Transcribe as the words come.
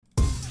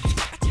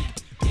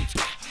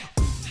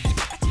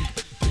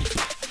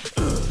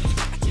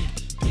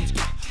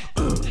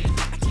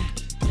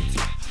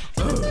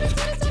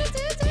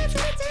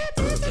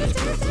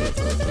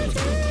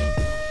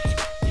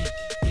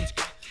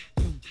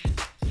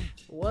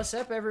What's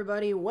up,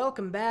 everybody?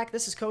 Welcome back.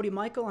 This is Cody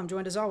Michael. I'm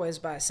joined, as always,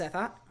 by Seth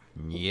Ott.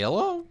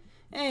 Yellow?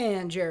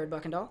 And Jared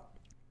Buckendahl.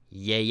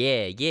 Yeah.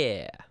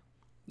 Yeah.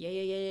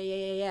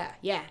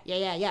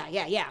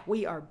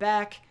 We are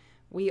back.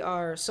 We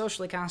are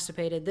socially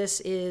constipated. This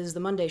is the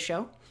Monday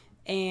show.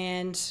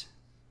 And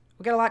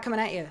we got a lot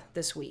coming at you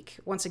this week.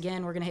 Once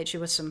again, we're going to hit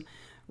you with some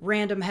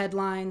random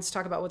headlines,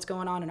 talk about what's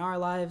going on in our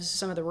lives,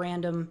 some of the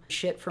random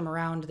shit from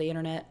around the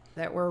internet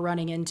that we're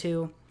running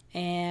into,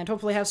 and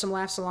hopefully have some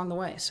laughs along the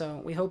way. So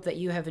we hope that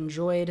you have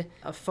enjoyed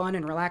a fun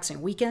and relaxing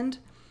weekend.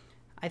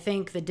 I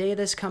think the day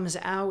this comes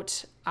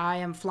out, I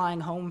am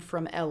flying home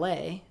from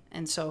LA,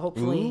 and so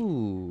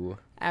hopefully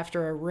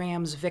after a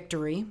Rams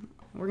victory,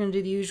 we're going to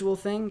do the usual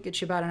thing,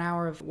 get you about an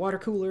hour of water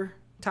cooler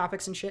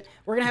topics and shit.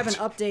 We're going to have an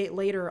update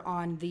later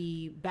on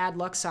the Bad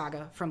Luck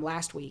Saga from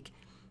last week.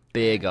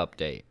 Big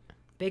update.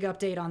 Big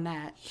update on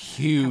that.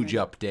 Huge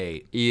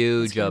update.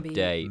 Huge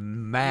update.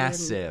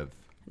 Massive.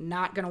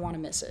 Not going to want to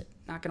miss it.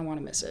 Not going to want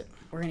to miss it.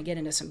 We're going to get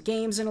into some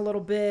games in a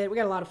little bit. We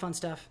got a lot of fun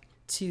stuff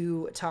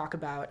to talk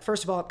about.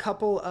 First of all, a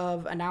couple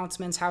of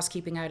announcements,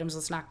 housekeeping items.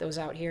 Let's knock those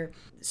out here.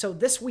 So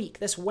this week,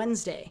 this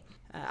Wednesday,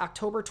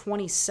 October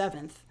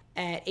 27th,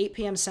 at 8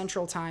 p.m.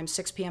 Central Time,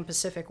 6 p.m.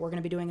 Pacific, we're going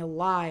to be doing a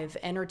live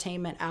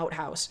Entertainment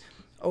Outhouse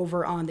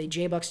over on the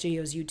J-Buck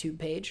Studios YouTube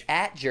page.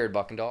 At Jared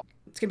Buckendahl.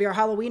 It's going to be our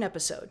Halloween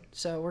episode.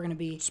 So we're going to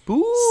be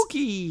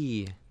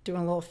Spooky.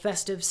 doing a little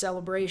festive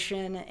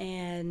celebration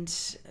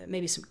and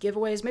maybe some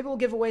giveaways. Maybe we'll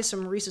give away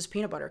some Reese's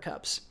Peanut Butter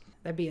Cups.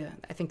 I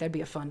think that'd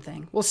be a fun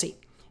thing. We'll see.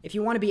 If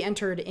you want to be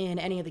entered in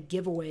any of the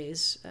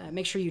giveaways,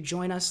 make sure you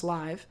join us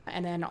live.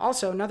 And then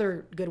also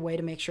another good way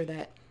to make sure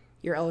that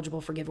you're eligible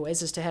for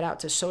giveaways is to head out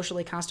to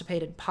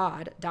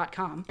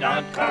sociallyconstipatedpod.com.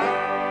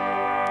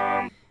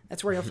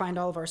 That's where you'll find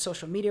all of our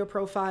social media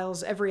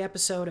profiles, every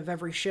episode of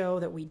every show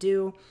that we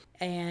do,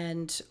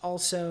 and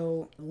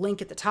also link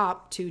at the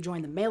top to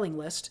join the mailing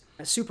list.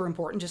 Super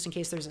important, just in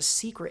case there's a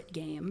secret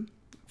game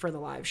for the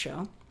live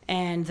show.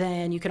 And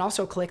then you can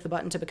also click the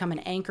button to become an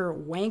Anchor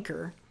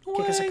Wanker.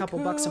 Kick us a couple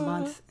bucks a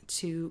month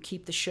to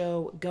keep the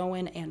show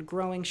going and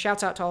growing.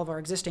 Shouts out to all of our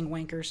existing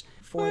wankers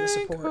for the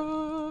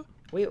support.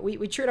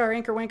 We treat our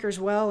Anchor Wankers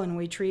well, and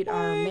we treat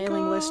our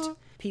mailing list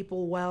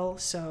people well,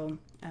 so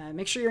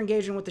make sure you're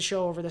engaging with the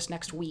show over this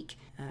next week,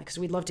 because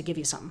we'd love to give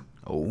you something.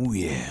 Oh,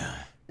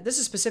 yeah. This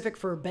is specific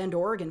for Bend,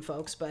 Oregon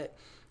folks, but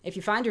if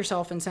you find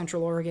yourself in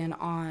Central Oregon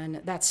on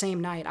that same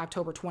night,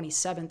 October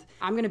 27th,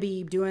 I'm going to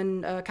be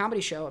doing a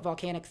comedy show at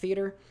Volcanic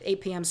Theater,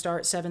 8 p.m.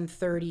 start,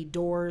 7:30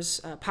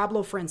 doors.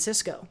 Pablo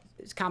Francisco,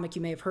 is a comic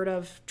you may have heard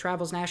of,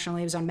 travels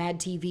nationally. He was on Mad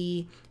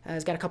TV.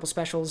 He's got a couple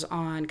specials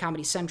on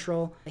Comedy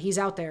Central. He's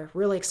out there.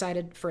 Really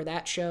excited for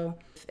that show.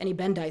 If any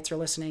Bendites are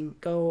listening,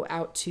 go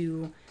out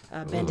to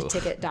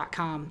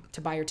bendticket.com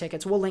to buy your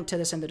tickets. We'll link to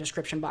this in the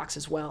description box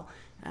as well,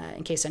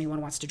 in case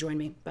anyone wants to join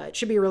me. But it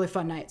should be a really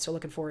fun night, so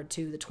looking forward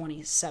to the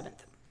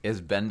 27th.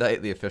 Is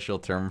Bendite the official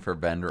term for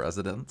Bend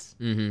residents?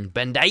 Mm-hmm.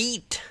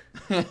 Bendite.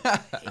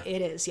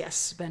 It is,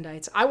 yes,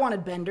 Bendites. I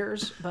wanted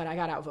Benders, but I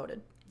got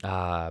outvoted.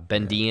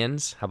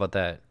 Bendians. How about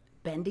that?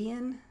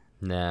 Bendian?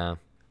 Nah.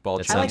 I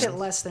like it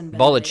less than Bendite.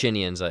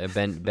 Balachinians.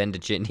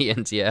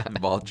 Bendachinians, yeah.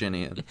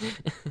 Balchinian.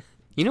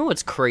 You know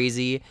what's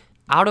crazy?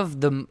 Out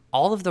of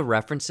all of the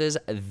references,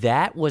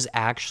 that was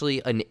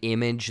actually an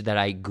image that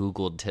I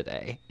Googled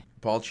today.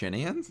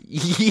 Balchinians?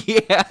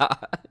 Yeah.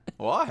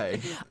 Why?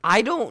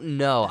 I don't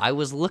know. I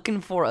was looking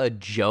for a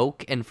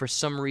joke, and for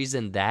some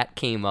reason that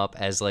came up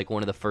as like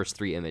one of the first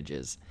three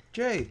images.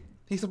 Jay,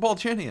 he's a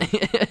Balchinian.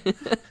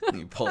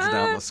 He pulls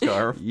down the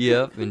scarf.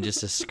 Yep, and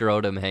just a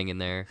scrotum hanging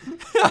there.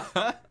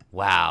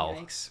 Wow.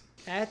 Thanks.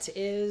 That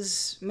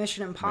is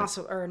Mission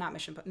Impossible, or not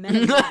Mission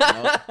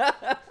Impossible.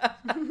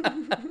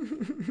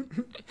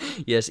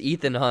 Yes,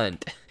 Ethan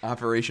Hunt.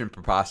 Operation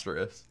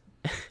Preposterous.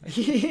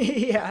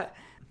 Yeah.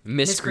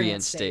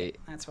 Miscreant State.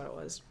 That's what it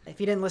was. If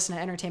you didn't listen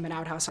to Entertainment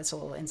Outhouse, that's a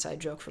little inside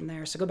joke from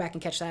there. So go back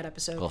and catch that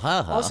episode. Well,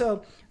 ha-ha.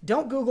 Also,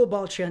 don't Google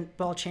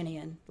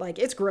Balchinian. Like,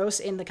 it's gross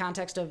in the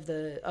context of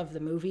the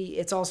movie.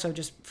 It's also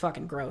just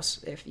fucking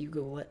gross if you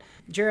Google it.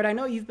 Jared, I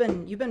know you've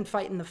been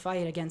fighting the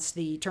fight against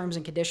the terms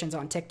and conditions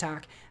on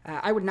TikTok.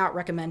 I would not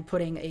recommend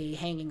putting a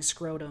hanging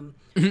scrotum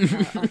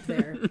up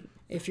there.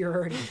 If you're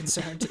already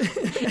concerned.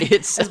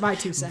 That's my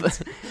 2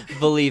 cents.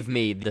 Believe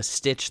me, the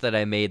stitch that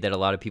I made that a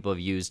lot of people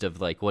have used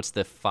of like, what's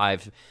the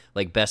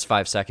best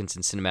 5 seconds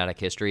in cinematic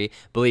history?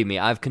 Believe me,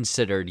 I've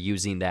considered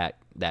using that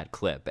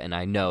clip, and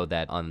I know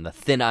that on the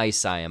thin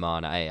ice I am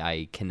on,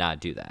 I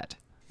cannot do that.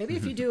 Maybe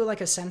if you do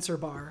like a censor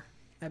bar,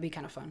 that'd be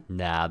kind of fun.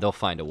 Nah, they'll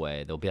find a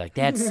way. They'll be like,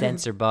 that's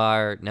censor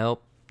bar.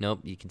 Nope,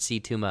 you can see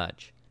too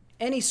much.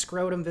 Any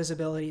scrotum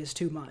visibility is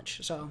too much,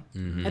 so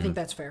I think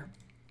that's fair.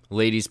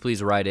 Ladies,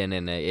 please write in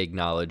and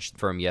acknowledge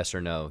firm yes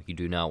or no. You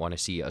do not want to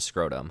see a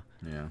scrotum.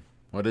 Yeah.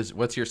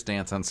 What's your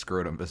stance on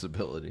scrotum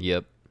visibility?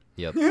 Yep.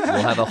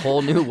 We'll have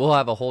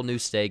a whole new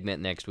segment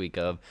next week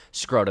of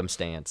scrotum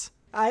stance.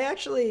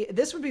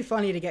 This would be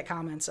funny to get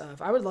comments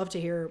of. I would love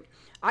to hear.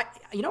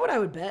 You know what I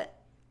would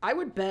bet? I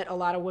would bet a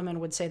lot of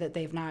women would say that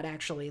they've not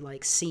actually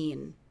like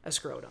seen a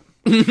scrotum.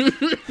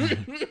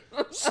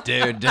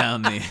 Staring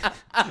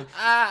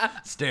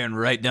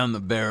right down the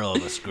barrel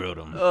of a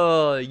scrotum.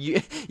 Oh, you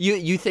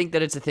think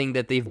that it's a thing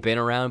that they've been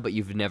around, but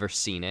you've never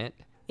seen it?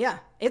 Yeah,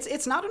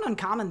 it's not an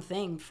uncommon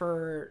thing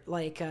for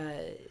like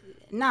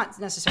not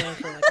necessarily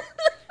for like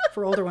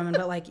for older women,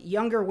 but like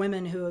younger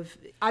women who have.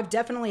 I've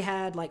definitely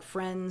had like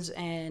friends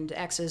and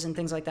exes and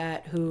things like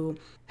that who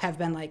have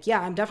been like,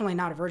 yeah, I'm definitely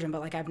not a virgin, but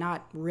like I've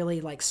not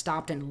really like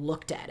stopped and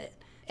looked at it.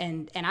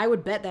 And I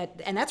would bet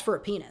that, and that's for a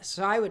penis.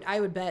 So I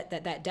would bet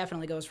that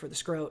definitely goes for the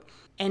scrot.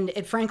 And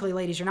frankly,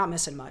 ladies, you're not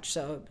missing much.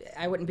 So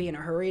I wouldn't be in a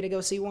hurry to go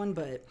see one,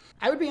 but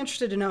I would be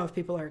interested to know if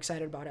people are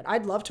excited about it.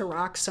 I'd love to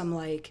rock some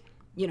like,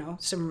 you know,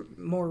 some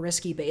more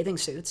risky bathing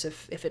suits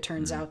if it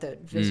turns out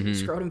that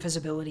scrotum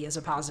visibility is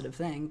a positive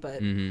thing.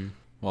 But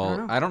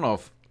Well, I don't know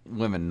if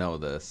women know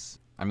this.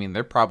 I mean,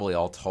 they're probably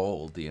all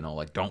told, you know,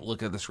 like, don't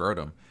look at the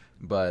scrotum.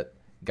 But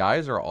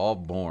guys are all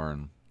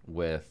born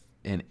with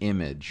an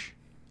image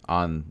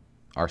on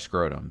our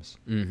scrotums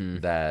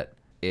that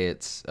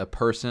it's a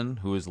person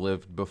who has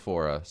lived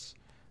before us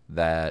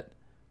that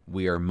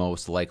we are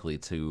most likely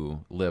to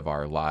live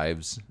our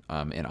lives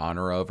in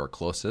honor of or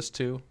closest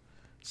to.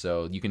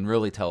 So you can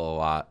really tell a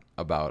lot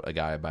about a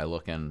guy by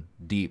looking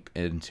deep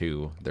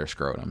into their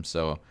scrotum.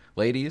 So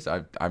ladies,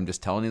 I'm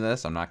just telling you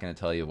this. I'm not going to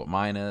tell you what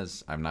mine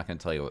is. I'm not going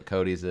to tell you what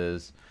Cody's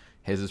is.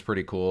 His is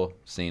pretty cool.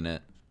 Seen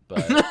it.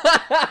 But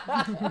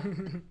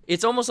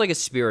it's almost like a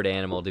spirit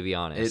animal, to be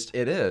honest.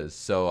 It is.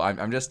 So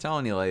I'm just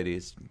telling you,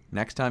 ladies,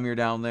 next time you're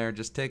down there,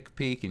 just take a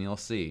peek and you'll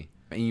see.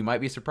 And you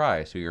might be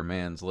surprised who your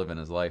man's living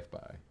his life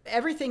by.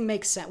 Everything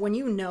makes sense. When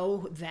you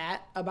know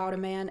that about a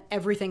man,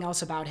 everything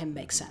else about him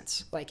makes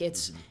sense. Like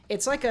it's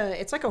like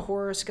a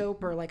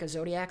horoscope or like a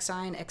zodiac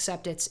sign,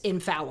 except it's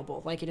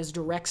infallible. Like it is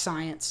direct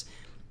science.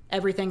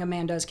 Everything a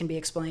man does can be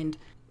explained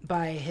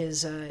by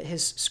his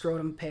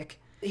scrotum pick.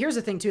 Here's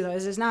the thing too, though,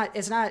 is it's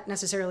not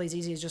necessarily as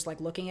easy as just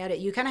like looking at it.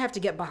 You kind of have to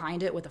get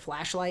behind it with a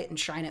flashlight and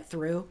shine it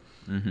through,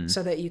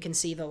 so that you can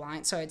see the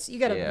line. So you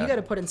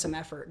gotta put in some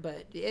effort,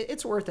 but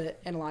it's worth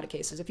it in a lot of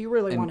cases if you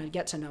really want to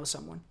get to know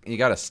someone. You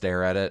got to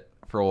stare at it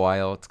for a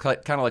while. It's kind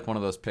of like one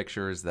of those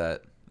pictures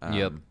that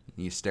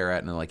you stare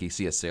at and like you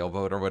see a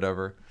sailboat or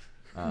whatever.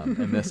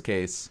 In this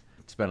case,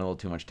 spend a little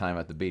too much time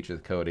at the beach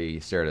with Cody.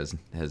 You stare at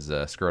his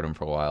scrotum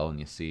for a while, and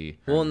you see.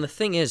 Well, and the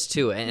thing is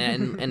too,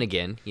 and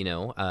again, you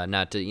know,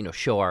 not to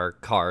show our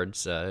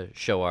cards,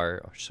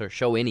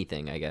 show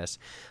anything, I guess.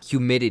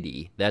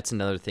 Humidity. That's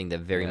another thing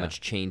that very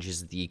much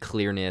changes the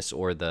clearness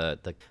or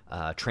the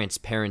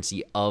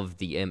transparency of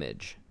the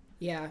image.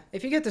 Yeah,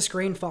 if you get the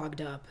screen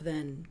fogged up,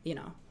 then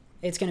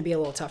it's going to be a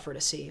little tougher to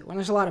see. When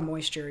there's a lot of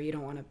moisture, you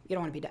don't want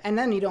to be, and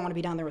then you don't want to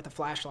be down there with a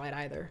flashlight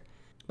either.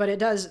 But it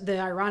does. The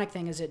ironic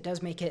thing is, it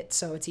does make it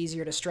so it's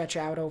easier to stretch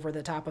out over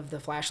the top of the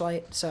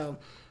flashlight. So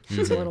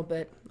it's a little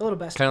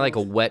best. Kind of like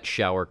a wet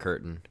shower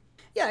curtain.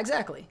 Yeah,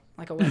 exactly,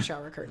 like a wet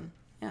shower curtain.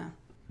 Yeah.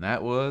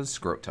 That was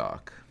Scrot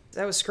Talk.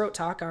 That was Scrot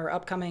Talk, a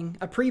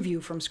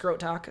preview from Scrot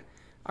Talk,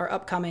 our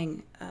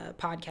upcoming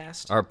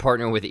podcast. Our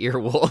partner with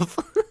Earwolf.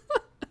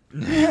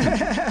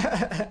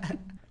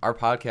 Our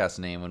podcast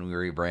name when we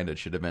rebranded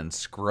should have been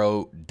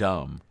Scrot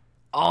Dumb.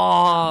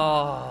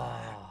 Oh,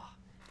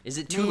 is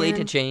it too late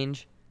to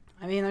change?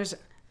 I mean,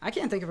 I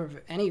can't think of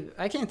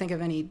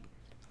any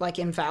like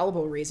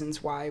infallible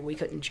reasons why we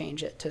couldn't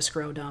change it to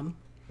Scrodum.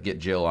 Get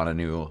Jill on a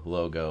new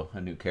logo, a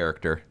new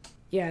character.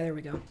 Yeah, there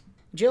we go.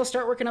 Jill,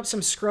 start working up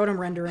some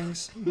scrotum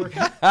renderings.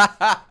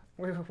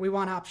 We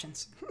want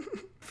options.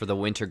 For the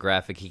winter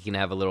graphic, he can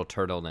have a little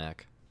turtleneck.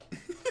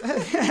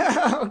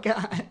 Oh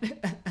God.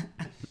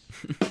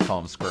 Call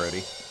him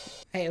Scrody.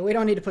 Hey, we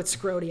don't need to put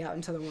Scrody out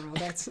into the world.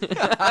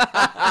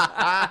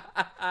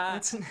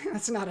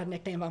 That's not a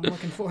nickname I'm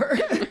looking for.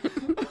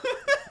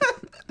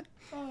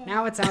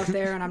 Now it's out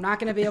there, and I'm not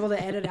going to be able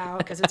to edit out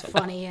because it's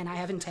funny and I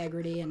have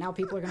integrity, and now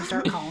people are going to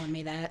start calling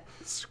me that.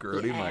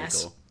 Scrody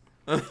Michael.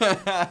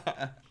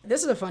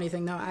 This is a funny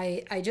thing, though.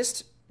 I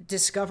just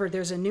discovered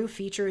there's a new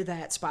feature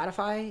that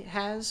Spotify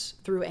has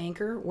through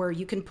Anchor where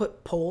you can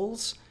put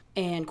polls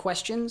and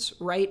questions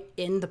right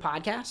in the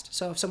podcast.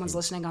 So if someone's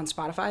listening on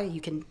Spotify, you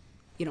can...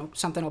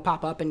 something will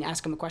pop up and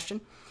ask them a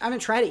question. I haven't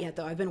tried it yet,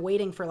 though. I've been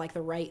waiting for, like,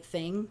 the right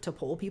thing to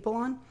poll people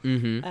on.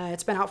 Mm-hmm.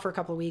 It's been out for a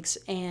couple of weeks,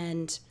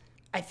 and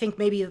I think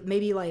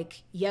maybe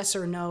like, yes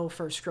or no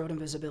for scrotum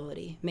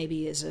visibility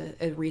maybe is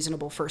a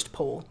reasonable first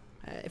poll.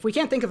 If we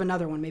can't think of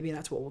another one, maybe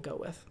that's what we'll go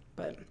with.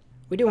 But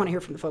we do want to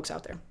hear from the folks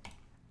out there.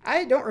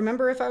 I don't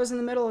remember if I was in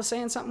the middle of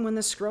saying something when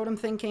this scrotum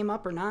thing came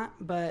up or not,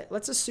 but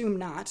let's assume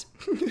not.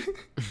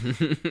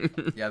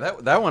 Yeah,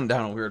 that went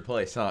down a weird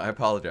place. Huh? I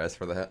apologize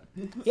for that.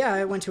 Yeah,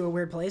 I went to a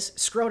weird place.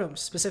 Scrotum,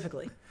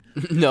 specifically.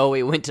 No,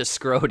 it went to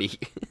Scrody.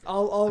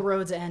 All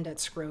roads end at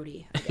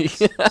Scrody, I guess.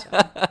 So.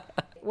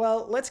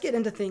 Well, let's get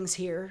into things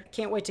here.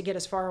 Can't wait to get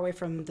as far away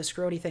from the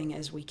Scrody thing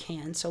as we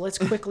can. So let's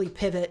quickly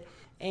pivot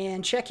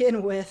and check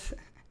in with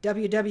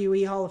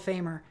WWE Hall of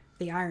Famer,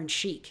 the Iron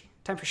Sheik.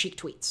 Time for Sheik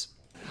Tweets.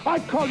 I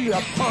call you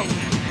a punk.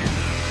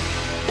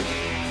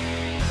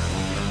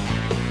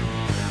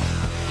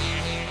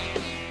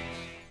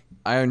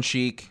 Iron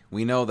Sheik,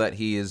 we know that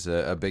he is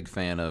a big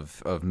fan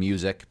of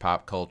music,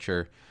 pop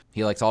culture.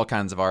 He likes all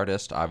kinds of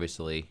artists.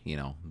 Obviously,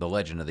 the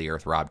Legend of the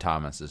Earth, Rob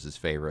Thomas, is his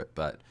favorite.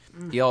 But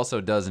he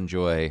also does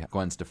enjoy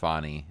Gwen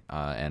Stefani,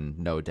 and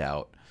No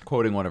Doubt.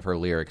 Quoting one of her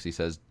lyrics, he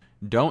says,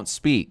 "Don't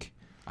speak.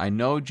 I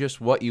know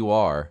just what you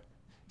are,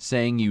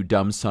 saying you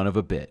dumb son of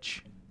a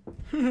bitch."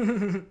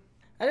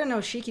 I didn't know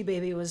Sheiky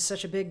Baby was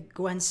such a big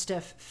Gwen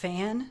Steph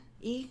fan,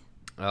 E.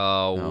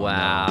 Oh,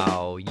 wow.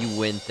 No. You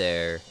went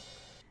there.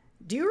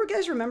 Do you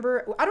guys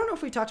remember, I don't know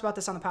if we talked about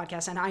this on the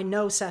podcast, and I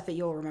know, Seth, that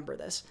you'll remember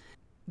this,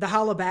 the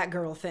Holla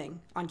Batgirl thing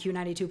on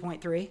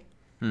Q92.3?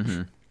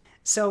 Mm-hmm.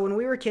 So when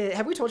we were kids,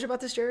 have we told you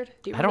about this, Jared?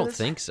 Do you remember I don't this?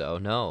 think so,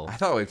 no. I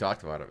thought we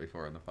talked about it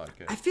before in the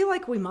podcast. I feel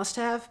like we must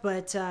have,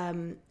 but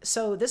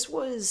so this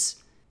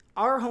was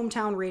our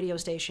hometown radio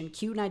station,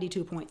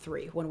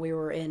 Q92.3, when we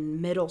were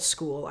in middle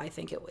school. I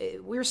think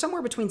we were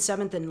somewhere between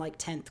 7th and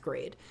 10th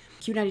grade.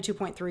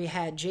 Q92.3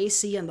 had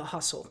JC and The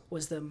Hustle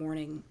was the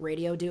morning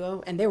radio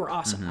duo, and they were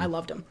awesome. I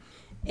loved them.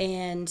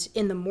 And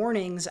in the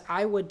mornings,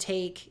 I would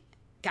take,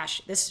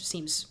 this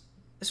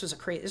was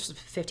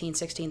 15,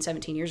 16,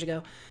 17 years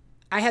ago.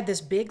 I had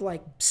this big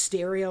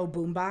stereo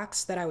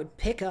boombox that I would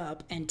pick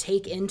up and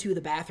take into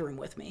the bathroom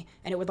with me,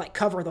 and it would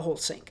cover the whole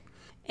sink.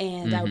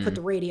 And I would put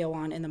the radio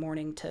on in the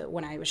morning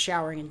when I was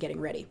showering and getting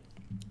ready,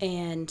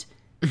 and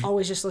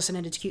always just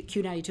listening to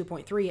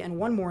Q92.3. And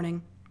one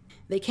morning,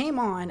 they came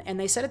on and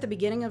they said at the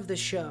beginning of the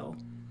show,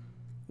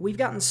 "We've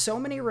gotten so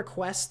many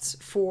requests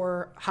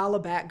for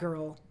Holla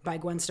Batgirl by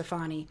Gwen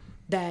Stefani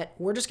that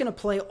we're just going to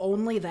play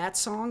only that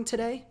song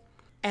today.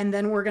 And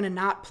then we're going to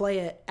not play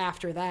it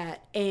after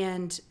that."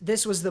 And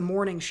this was the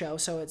morning show.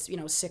 So it's,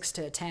 6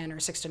 to 10 or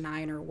 6 to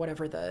 9 or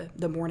whatever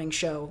the morning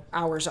show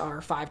hours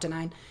are, 5 to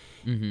 9.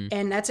 Mm-hmm.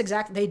 And that's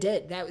exactly, they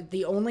did that.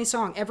 The only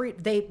song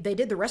they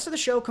did the rest of the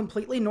show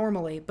completely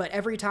normally, but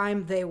every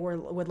time they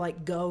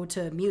would go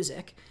to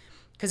music,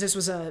 because this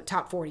was a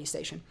top 40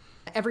 station.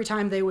 Every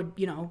time they would,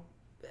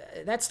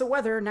 that's the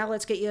weather. Now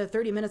let's get you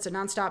 30 minutes of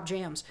nonstop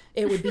jams.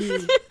 It would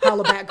be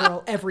Holla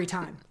Batgirl every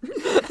time.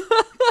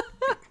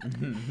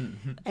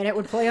 And it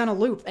would play on a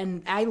loop.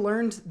 And I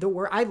learned the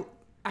word. I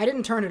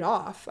didn't turn it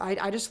off.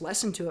 I just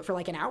listened to it for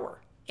an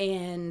hour.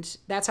 And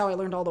that's how I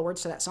learned all the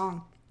words to that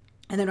song.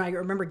 And then I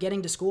remember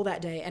getting to school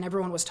that day and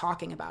everyone was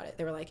talking about it.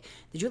 They were like,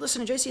 "Did you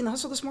listen to JC and the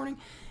Hustle this morning?"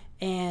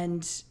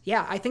 And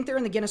yeah, I think they're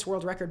in the Guinness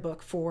World Record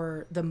book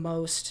for the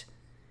most,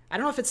 I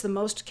don't know if it's the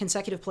most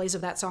consecutive plays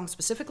of that song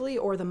specifically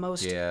or the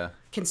most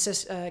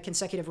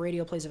consecutive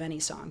radio plays of any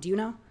song. Do you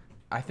know?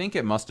 I think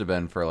it must have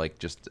been for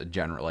just a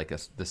general,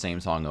 the same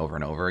song over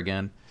and over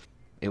again.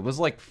 It was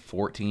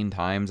 14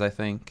 times, I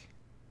think,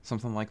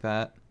 something like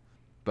that.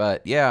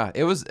 But yeah,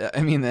 it was,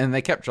 and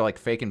they kept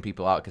faking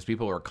people out because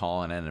people were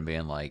calling in and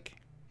being like,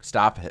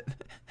 "Stop it."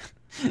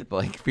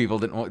 People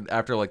didn't want,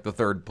 after the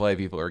third play,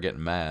 people were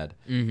getting mad.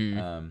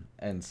 Mm-hmm.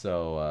 And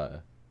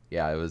so,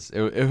 yeah, it was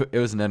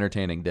an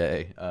entertaining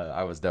day.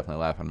 I was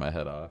definitely laughing my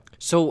head off.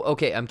 So,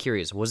 okay, I'm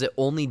curious. Was it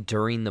only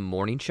during the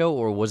morning show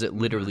or was it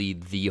literally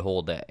the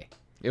whole day?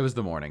 It was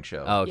the morning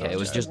show. Oh, okay. Yeah, it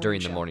was just during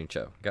the morning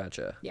show.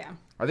 Gotcha. Yeah.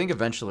 I think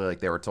eventually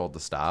they were told to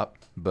stop,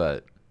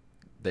 but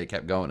they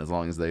kept going as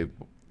long as they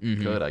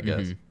could, I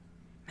guess.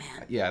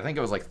 Man. Yeah, I think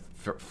it was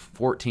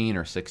 14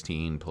 or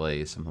 16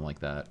 plays, something like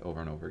that, over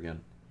and over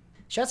again.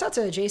 Shouts out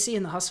to JC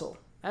and the Hustle.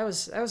 That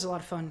was a lot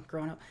of fun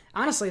growing up.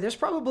 Honestly, there's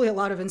probably a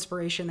lot of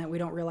inspiration that we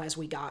don't realize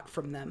we got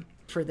from them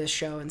for this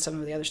show and some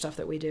of the other stuff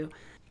that we do.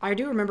 I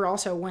do remember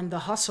also when the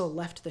Hustle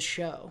left the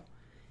show,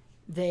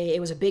 it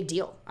was a big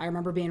deal. I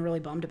remember being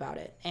really bummed about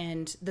it.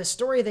 And the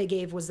story they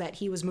gave was that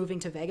he was moving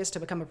to Vegas to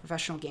become a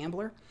professional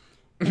gambler.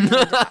 And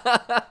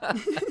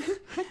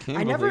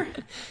I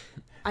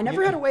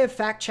never had a way of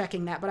fact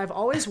checking that, but I've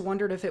always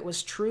wondered if it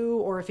was true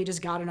or if he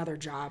just got another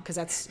job, because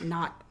that's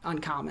not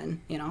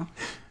uncommon,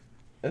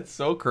 It's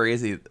so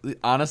crazy,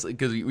 honestly,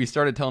 because you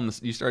started telling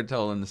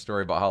the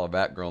story about Holla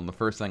Batgirl, and the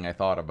first thing I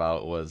thought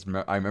about was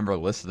I remember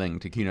listening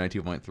to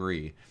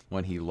Q92.3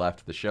 when he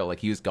left the show.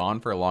 He was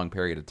gone for a long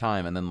period of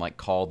time, and then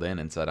called in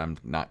and said, "I'm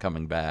not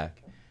coming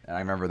back." And I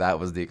remember that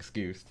was the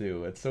excuse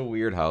too. It's so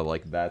weird how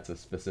that's a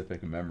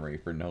specific memory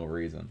for no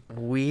reason.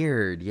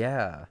 Weird,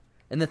 yeah.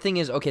 And the thing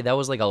is, okay, that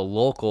was a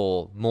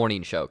local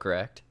morning show,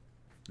 correct?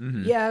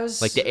 Mm-hmm. Yeah, it was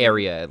the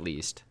area at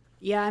least.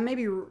 Yeah, and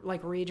maybe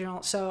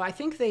regional. So I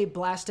think they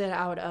blasted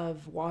out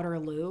of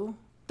Waterloo,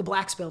 the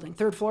Blacks building,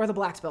 3rd floor of the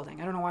Blacks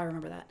building. I don't know why I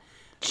remember that.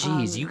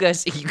 Jeez, you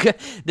guys,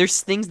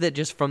 there's things that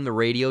just from the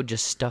radio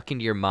just stuck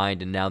into your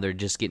mind, and now they're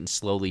just getting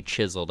slowly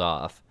chiseled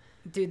off.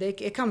 Dude,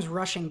 it comes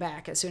rushing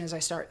back as soon as I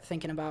start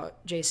thinking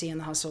about JC and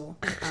the Hustle.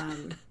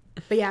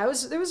 But yeah,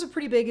 there was a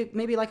pretty big,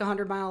 maybe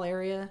 100-mile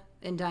area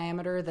in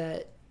diameter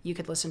that you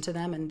could listen to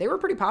them, and they were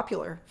pretty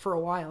popular for a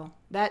while.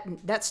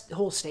 That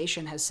whole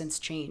station has since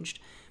changed.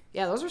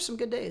 Yeah, those were some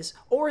good days.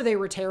 Or they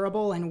were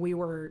terrible and we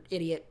were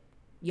idiot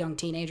young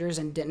teenagers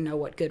and didn't know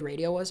what good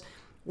radio was.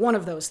 One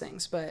of those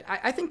things. But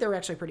I think they were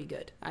actually pretty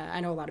good.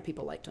 I know a lot of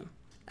people liked them.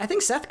 I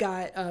think Seth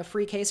got a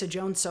free case of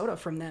Jones Soda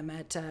from them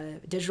at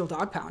Digital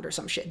Dog Pound or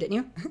some shit, didn't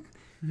you?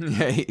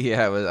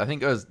 Yeah, I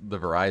think it was the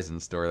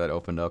Verizon store that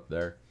opened up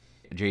there.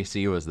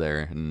 JC was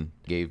there and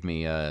gave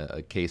me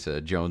a case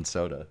of Jones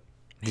soda.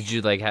 Did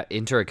you like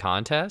enter a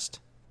contest?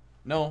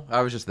 No,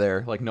 I was just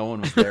there. Like, no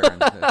one was there.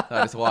 And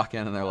I just walk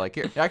in, and they're like,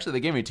 here. Actually, they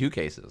gave me 2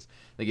 cases.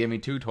 They gave me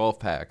 2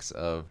 12-packs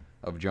of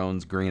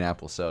Jones green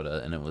apple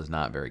soda, and it was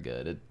not very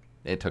good.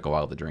 It took a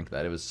while to drink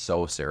that. It was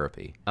so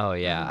syrupy. Oh,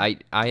 yeah.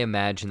 I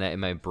imagine that in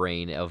my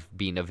brain of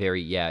being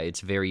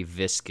it's very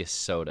viscous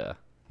soda.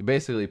 You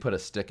basically put a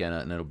stick in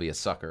it, and it'll be a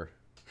sucker.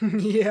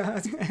 Yeah.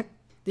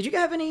 Did you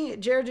have any,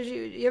 Jared?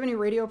 You have any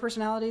radio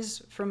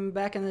personalities from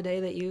back in the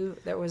day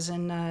that was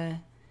in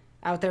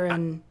out there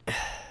in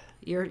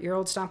your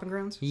old stomping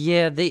grounds?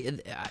 Yeah,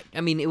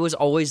 I mean, it was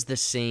always the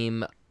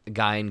same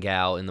guy and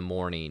gal in the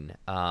morning.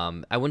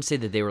 I wouldn't say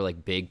that they were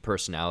like big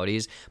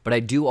personalities, but I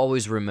do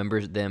always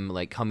remember them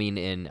like coming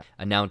in,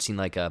 announcing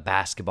like a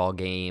basketball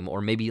game,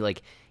 or maybe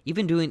like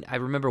even doing. I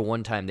remember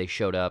one time they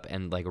showed up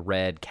and like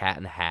read Cat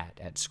in the Hat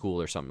at school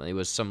or something. It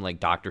was some like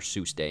Dr.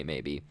 Seuss day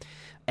maybe,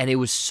 and it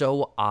was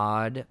so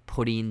odd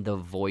putting the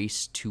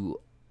voice to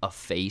a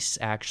face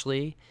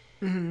actually.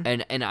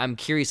 Mm-hmm. And I'm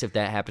curious if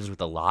that happens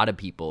with a lot of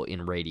people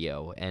in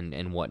radio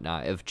and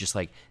whatnot. If just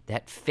like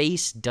that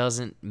face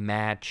doesn't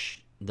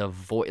match the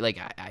voice, like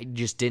I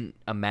just didn't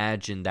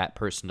imagine that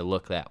person to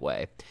look that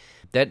way.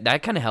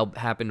 That kind of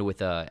happened with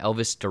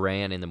Elvis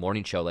Duran in the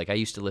morning show. Like I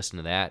used to listen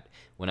to that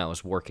when I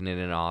was working in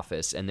an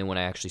office, and then when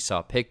I actually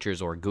saw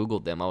pictures or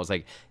Googled them, I was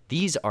like,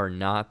 these are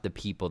not the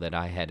people that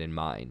I had in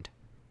mind.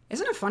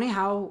 Isn't it funny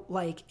how,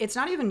 like, it's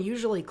not even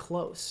usually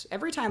close?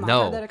 Every time I've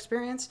No. had that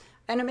experience,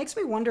 and it makes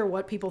me wonder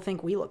what people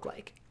think we look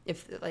like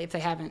if they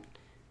haven't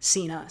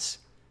seen us.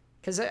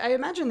 Because I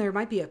imagine there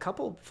might be a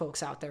couple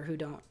folks out there who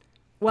don't.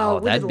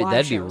 Well, we do the live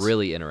that'd be shows.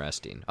 really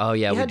interesting. Oh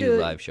yeah, You we had do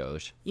to- live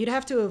shows. You'd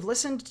have to have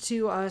listened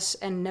to us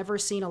and never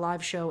seen a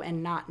live show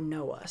and not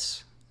know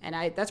us. And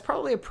that's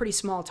probably a pretty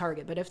small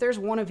target. But if there's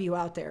one of you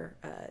out there,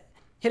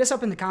 hit us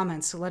up in the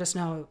comments. Let us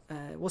know.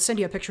 We'll send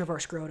you a picture of our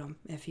scrotum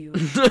if you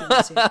want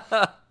to see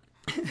it.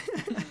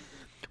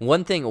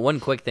 One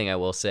quick thing I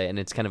will say, and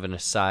it's kind of an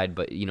aside,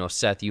 but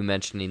Seth, you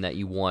mentioning that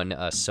you won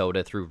a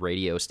soda through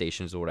radio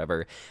stations or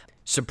whatever.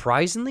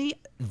 Surprisingly,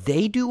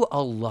 they do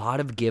a lot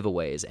of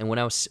giveaways. And when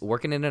I was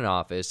working in an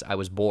office, I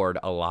was bored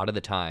a lot of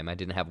the time. I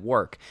didn't have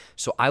work.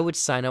 So I would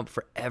sign up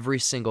for every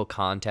single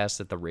contest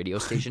that the radio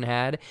station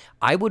had.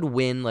 I would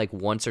win like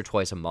once or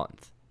twice a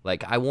month.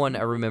 Like I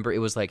remember it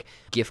was like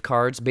gift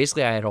cards.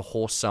 Basically, I had a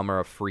whole summer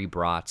of free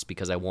brats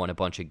because I won a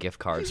bunch of gift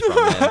cards from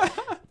them.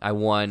 I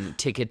won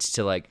tickets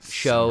to like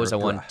shows.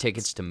 Summer I won brats.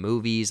 tickets to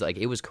movies. Like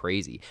it was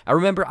crazy. I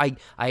remember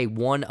I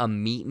won a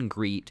meet and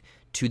greet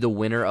to the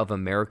winner of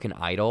American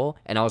Idol,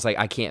 and I was like,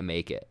 I can't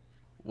make it.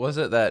 Was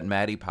it that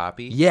Maddie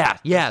Poppy? Yeah,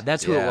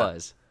 that's who it Yeah.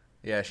 was.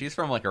 Yeah, she's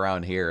from like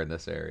around here in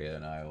this area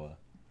in Iowa.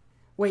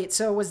 Wait,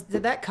 so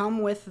did that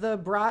come with the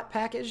brat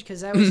package? Because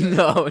that was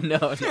No.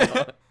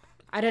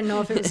 I didn't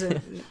know if it was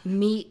a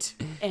meet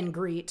and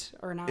greet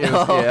or not.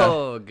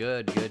 Oh,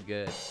 good.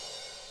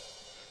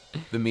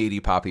 The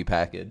meaty Poppy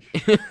package.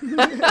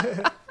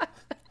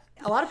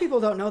 A lot of people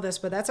don't know this,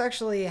 but that's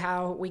actually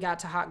how we got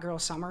to Hot Girl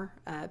Summer.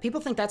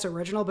 People think that's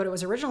original, but it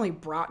was originally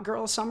Brat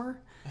Girl Summer,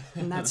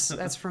 and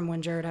that's from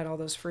when Jared had all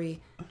those free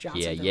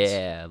Johnson pills.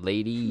 Yeah,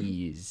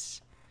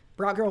 ladies.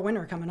 Brat Girl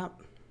winter coming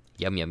up.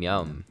 Yum. Yum,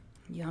 yum.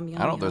 I don't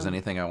know if there's yum.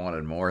 anything I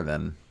wanted more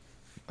than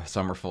a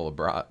summer full of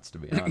brats, to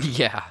be honest.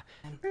 Yeah.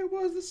 It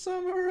was the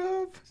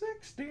summer of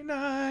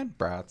 69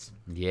 brats.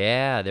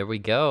 Yeah, there we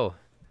go.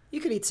 You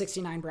could eat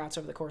 69 brats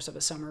over the course of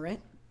a summer, right?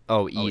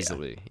 Oh,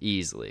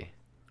 easily.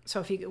 So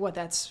if you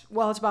it's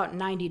about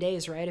 90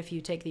 days, right? If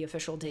you take the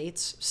official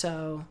dates,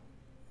 so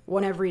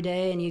one every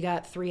day, and you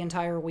got 3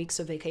 entire weeks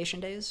of vacation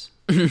days.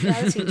 Yeah,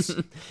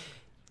 that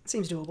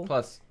seems doable.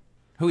 Plus,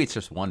 who eats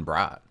just one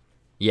brat?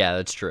 Yeah,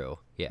 that's true.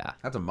 Yeah.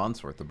 That's a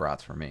month's worth of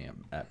brats for me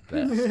at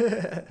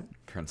best.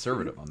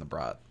 Conservative on the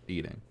brat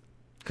eating.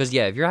 Because,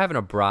 yeah, if you're having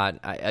a brat,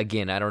 I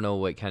don't know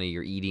what kind of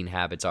your eating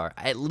habits are.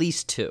 At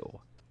least 2.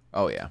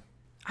 Oh, yeah.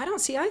 I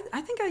don't see. I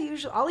think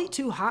I'll eat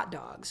 2 hot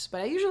dogs,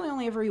 but I usually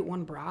only ever eat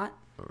 1 brat.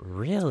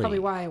 Really? Probably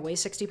why I weigh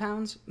 60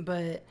 pounds,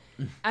 but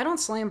I don't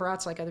slam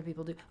brats like other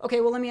people do.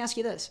 Okay, well, let me ask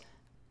you this.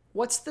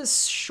 What's the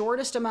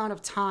shortest amount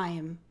of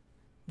time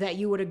that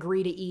you would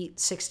agree to eat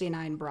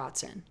 69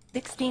 brats in?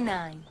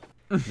 69.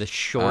 The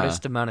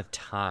shortest amount of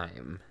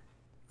time.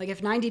 Like,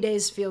 if 90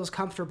 days feels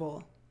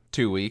comfortable.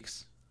 2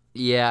 weeks.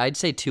 Yeah, I'd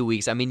say 2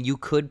 weeks. I mean, you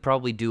could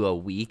probably do a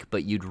week,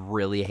 but you'd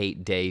really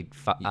hate day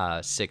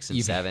 6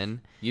 and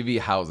 7. You'd be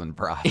housing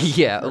brats.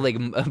 Yeah, like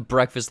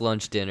breakfast,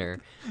 lunch, dinner.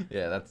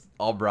 Yeah, that's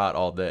all brat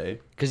all day.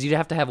 Because you'd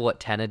have to have,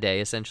 10 a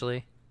day,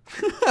 essentially?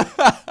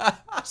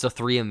 So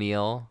 3 a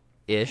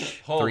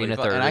meal-ish, 3 and a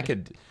fuck, third. and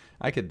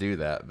I could do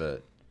that,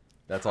 but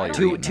that's all you're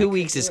Two eating.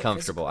 weeks is do it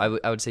comfortable. I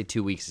would say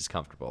 2 weeks is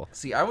comfortable.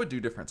 See, I would do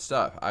different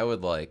stuff. I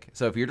would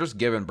so if you're just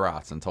given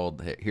brats and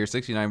told, hey, here's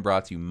 69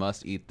 brats, you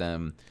must eat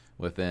them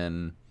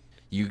within,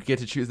 you get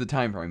to choose the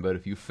time frame, but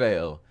if you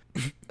fail,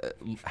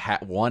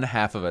 one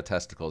half of a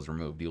testicle is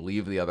removed. You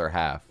leave the other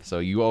half, so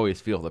you always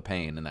feel the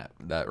pain in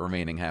that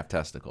remaining half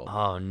testicle.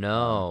 Oh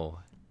no.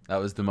 That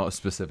was the most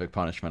specific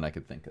punishment I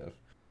could think of.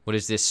 What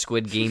is this,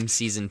 Squid Game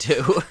season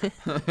 2?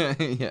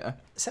 Yeah.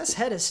 Seth's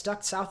head is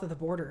stuck south of the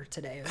border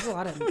today. There's a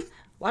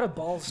lot of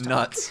balls. Talk.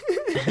 Nuts.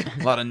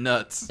 A lot of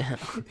nuts.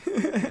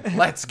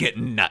 Let's get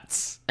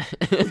nuts.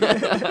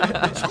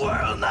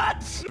 Squirrel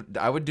nuts!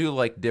 I would do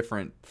like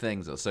different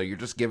things though. So you're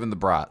just given the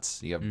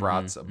brats. You have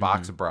brats, a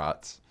box of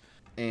brats.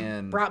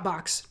 And Brat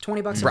box, $20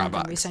 a Brat month,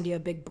 and we box. send you a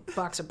big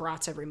box of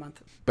brats every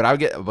month. but I would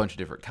get a bunch of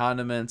different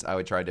condiments. I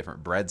would try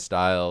different bread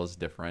styles,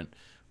 different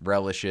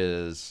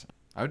relishes.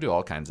 I would do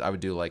all kinds. I would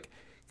do like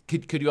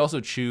could you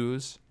also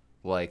choose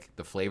like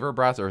the flavor of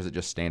brats, or is it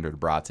just standard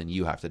brats and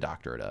you have to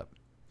doctor it up?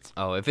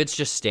 Oh, if it's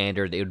just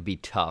standard, it would be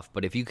tough.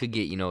 But if you could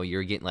get,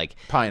 you're getting like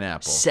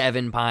Pineapple.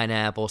 7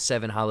 pineapple,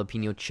 7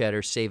 jalapeno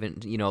cheddar,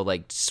 7,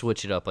 like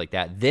switch it up like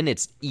that, then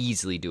it's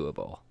easily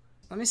doable.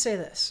 Let me say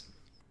this.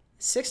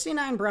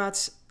 69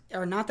 brats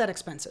are not that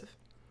expensive.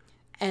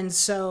 And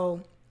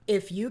so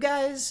if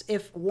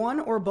one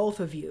or both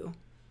of you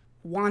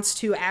wants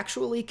to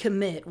actually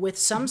commit with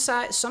some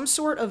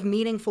sort of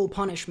meaningful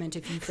punishment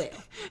if you fail,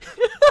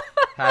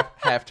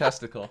 half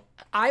testicle.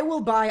 I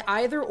will buy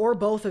either or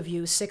both of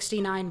you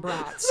 69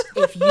 brats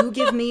if you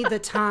give me the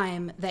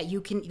time that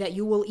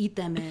you will eat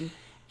them in,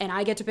 and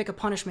I get to pick a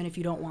punishment if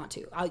you don't want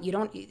to.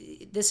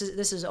 This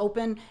is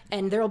open,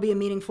 and there will be a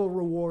meaningful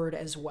reward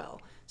as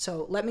well.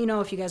 So let me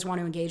know if you guys want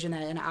to engage in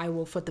that, and I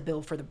will foot the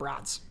bill for the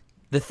brats.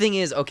 The thing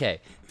is,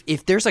 okay,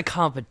 if there's a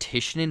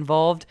competition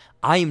involved,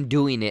 I am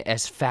doing it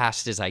as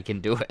fast as I can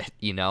do it,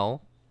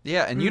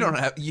 Yeah, and you don't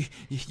have you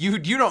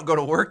don't go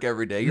to work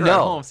every day. You're No. at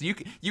home, so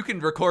you can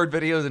record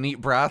videos and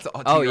eat brats. To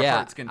Oh your yeah,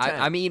 heart's content.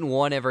 I'm eating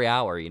one every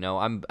hour.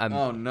 I'm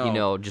Oh,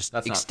 no. just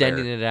That's not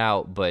extending fair. it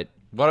out. But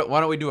Why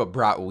don't we do a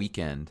brat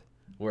weekend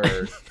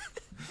where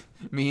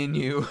me and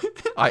you,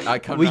 I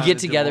come. we down get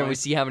to together Des and we Moines.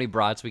 see how many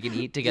brats we can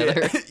eat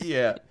together.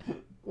 Yeah.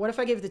 What if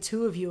I gave the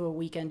two of you a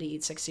weekend to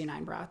eat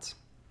 69 brats?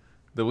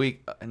 The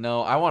week.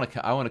 No, I want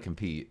to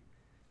compete.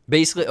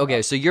 Basically,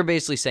 okay, so you're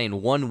basically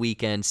saying one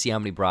weekend, see how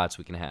many brats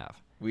we can have.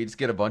 We just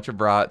get a bunch of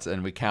brats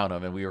and we count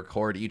them and we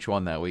record each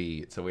one that we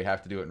eat. So we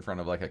have to do it in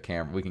front of like a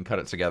camera. We can cut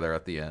it together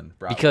at the end.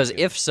 Brat Because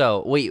weekend. if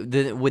so, wait,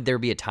 would there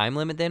be a time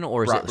limit then,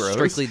 or is Brat it Bros.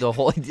 strictly the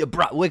whole?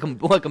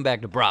 Welcome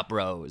back to Brat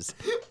Bros.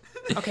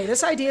 Okay,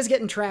 this idea is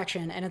getting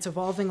traction, and it's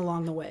evolving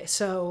along the way.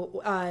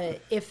 So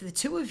if the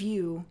two of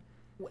you,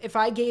 if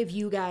I gave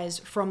you guys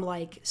from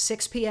like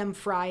 6 p.m.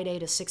 Friday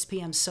to 6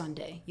 p.m.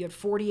 Sunday, you had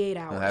 48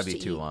 hours that'd be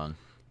too long.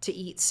 to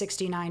eat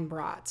 69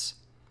 brats.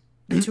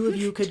 The two of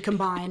you could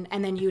combine,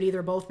 and then you'd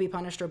either both be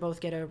punished or both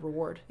get a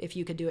reward if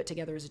you could do it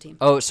together as a team.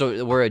 Oh,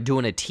 so we're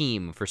doing a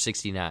team for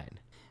 69.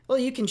 Well,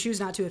 you can choose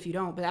not to if you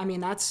don't, but I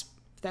mean that's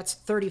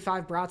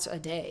 35 brats a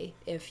day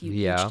if you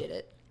Yeah. each did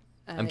it.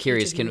 I'm Each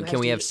curious, of you can has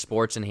we to have eat-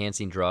 sports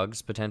enhancing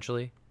drugs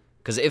potentially?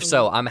 Because if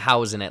so, I'm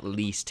housing at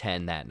least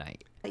 10 that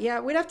night.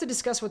 Yeah, we'd have to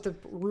discuss what the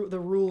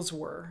rules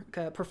were.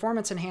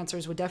 Performance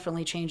enhancers would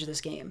definitely change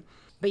this game.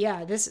 But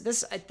yeah, this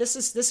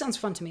sounds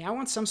fun to me. I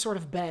want some sort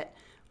of bet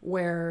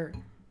where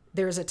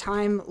there's a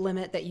time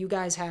limit that you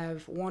guys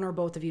have, one or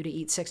both of you, to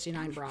eat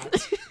 69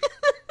 brats.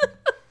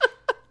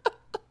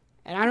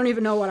 And I don't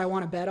even know what I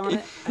want to bet on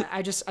it.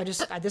 I just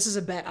this is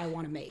a bet I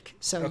want to make.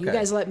 So you Okay.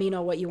 guys let me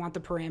know what you want the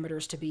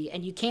parameters to be.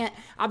 And you can't,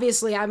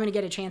 obviously I'm going to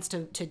get a chance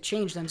to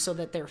change them so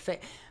that they're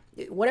fit.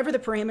 Whatever the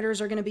parameters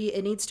are going to be,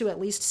 it needs to at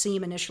least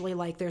seem initially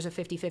like there's a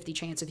 50-50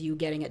 chance of you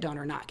getting it done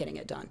or not getting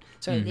it done.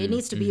 So it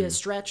needs to be a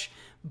stretch,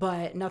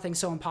 but nothing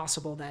so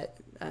impossible that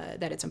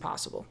it's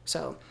impossible.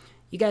 So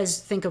you guys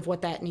think of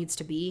what that needs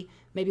to be.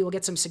 Maybe we'll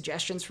get some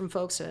suggestions from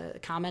folks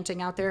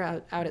commenting out there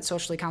out at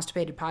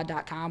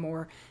sociallyconstipatedpod.com,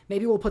 or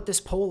maybe we'll put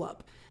this poll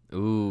up.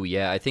 Ooh,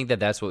 yeah, I think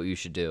that's what you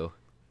should do.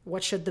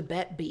 What should the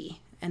bet be?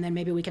 And then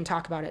maybe we can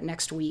talk about it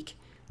next week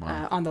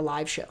on the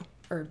live show,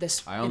 or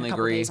this I in only a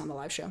couple agree. days on the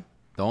live show.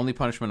 The only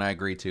punishment I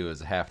agree to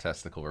is a half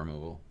testicle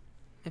removal.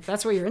 If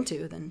that's what you're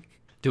into, then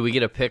Do we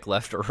get a pick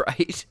left or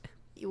right?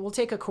 we'll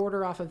take a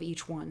quarter off of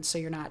each one so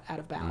you're not out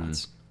of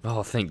balance.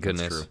 Oh, thank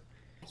goodness. true.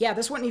 Yeah,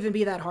 this wouldn't even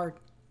be that hard.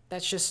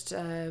 That's just,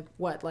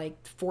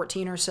 like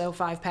 14 or so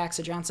 5-packs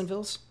of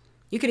Johnsonvilles?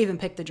 You could even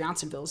pick the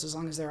Johnsonvilles as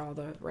long as they're all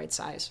the right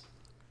size.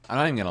 I'm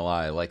not even going to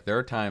lie. Like, there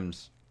are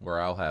times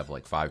where I'll have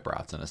like 5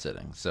 brats in a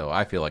sitting. So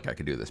I feel like I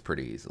could do this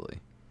pretty easily.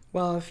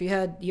 Well, if you'd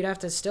have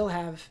to still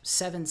have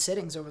 7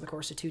 sittings over the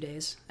course of 2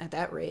 days at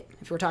that rate,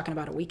 if we're talking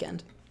about a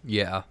weekend.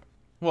 Yeah.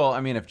 Well,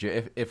 I mean,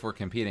 if we're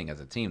competing as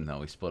a team, though,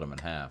 we split them in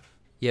half.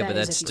 Yeah, That but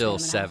is that's if you still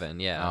split 'em in half. 7,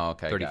 yeah. Oh,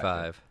 okay,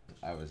 35.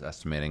 I was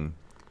estimating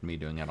me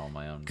doing it on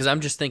my own. Because I'm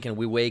just thinking,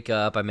 we wake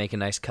up, I make a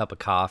nice cup of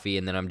coffee,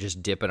 and then I'm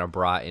just dipping a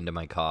brat into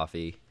my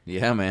coffee.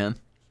 Yeah, man.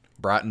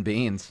 Brat and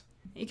beans.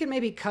 You could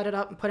maybe cut it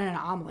up and put it in an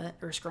omelet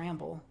or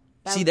scramble.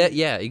 See would that? be-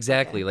 Yeah,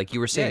 exactly. Like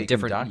you were saying, you can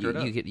different. doctor it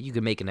up. You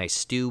could make a nice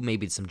stew,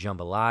 maybe some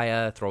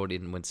jambalaya, throw it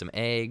in with some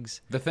eggs.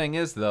 The thing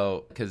is,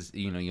 though, because,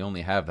 you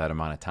only have that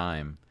amount of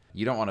time,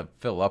 you don't want to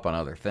fill up on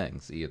other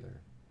things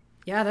either.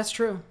 Yeah, that's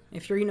true.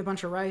 If you're eating a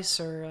bunch of rice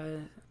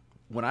or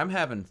when I'm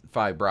having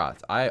 5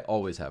 brats, I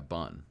always have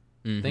bun.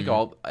 Think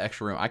all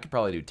extra room. I could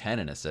probably do 10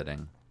 in a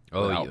sitting.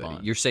 Oh,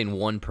 bun. you're saying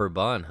 1 per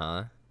bun,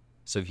 huh?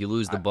 So if you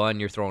lose the bun,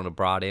 you're throwing a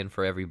brat in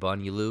for every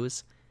bun you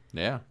lose?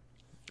 Yeah.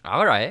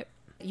 All right.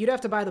 You'd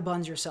have to buy the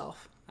buns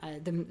yourself.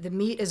 The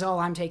meat is all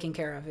I'm taking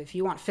care of. If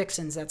you want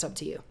fixins, that's up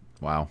to you.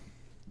 Wow.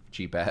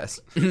 Cheap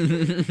ass.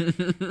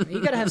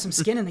 You gotta have some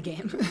skin in the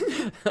game.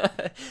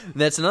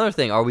 That's another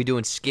thing. Are we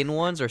doing skin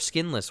ones or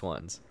skinless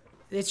ones?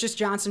 It's just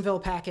Johnsonville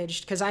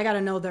packaged, because I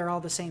gotta know they're all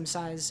the same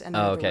size and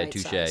they're Oh, the okay. right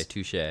Touche. size.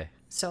 Touche.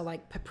 So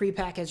like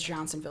pre-packaged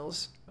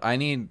Johnsonvilles. I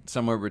need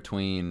somewhere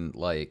between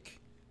like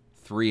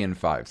 3 and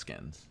 5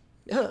 skins.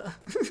 Ugh.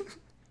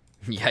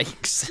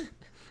 Yikes.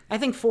 I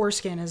think 4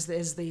 skin is the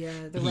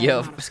right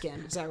Yep. amount of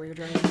skin. Is that what you're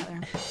driving at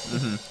there?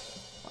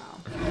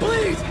 Wow.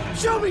 Please,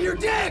 show me your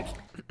dick!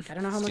 I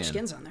don't know how much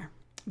Skin. skin's on there.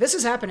 This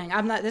is happening.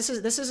 I'm not. This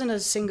isn't a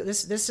single.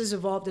 This has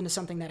evolved into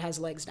something that has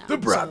legs now. The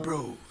Brat So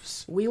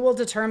Bros. we will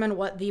determine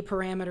what the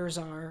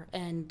parameters are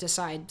and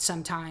decide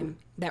sometime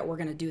that we're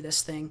gonna do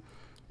this thing.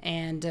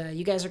 And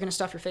you guys are gonna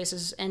stuff your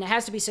faces, and it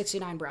has to be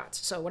 69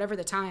 brats. So whatever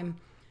the time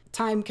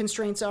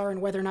constraints are,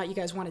 and whether or not you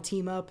guys want to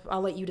team up,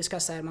 I'll let you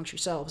discuss that amongst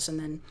yourselves, and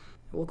then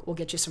we'll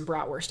get you some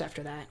bratwurst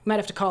after that. We might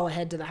have to call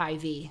ahead to the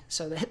Hy-Vee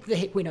so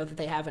that we know that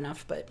they have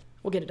enough, but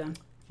we'll get it done.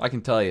 I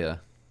can tell you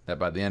that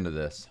by the end of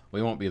this,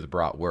 we won't be the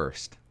brat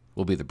worst.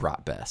 We'll be the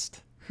brat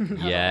best.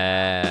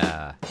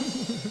 Yeah.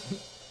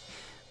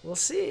 We'll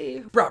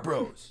see. Brat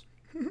Bros.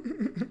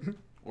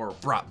 Or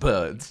brat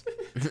buds.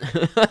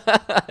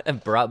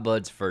 Brat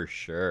buds for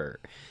sure.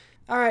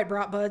 All right,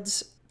 brat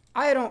buds.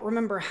 I don't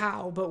remember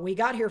how, but we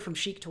got here from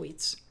Chic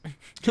Tweets.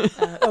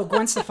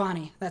 Gwen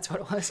Stefani. That's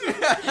what it was.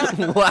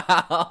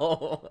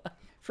 Wow.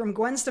 From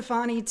Gwen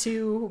Stefani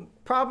to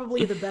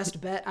probably the best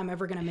bet I'm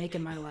ever going to make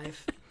in my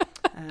life.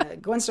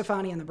 Gwen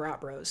Stefani and the Brat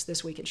Bros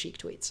this week in Chic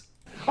Tweets.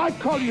 I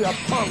call you a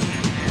punk.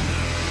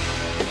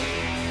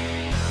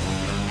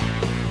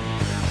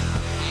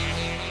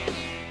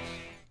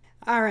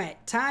 All right,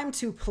 time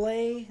to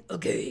play a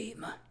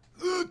game.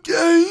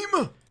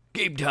 Game.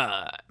 Game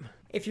time.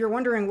 If you're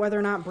wondering whether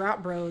or not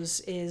Brat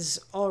Bros is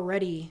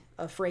already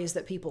a phrase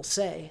that people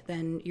say,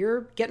 then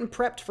you're getting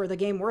prepped for the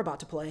game we're about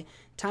to play.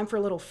 Time for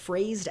a little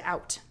phrased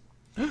out.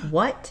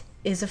 What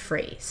is a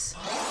phrase?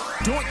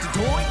 Doink to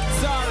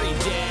doink. Sorry,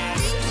 Dad.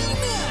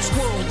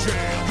 Squirrel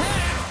jam.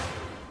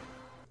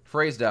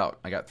 Phrased out.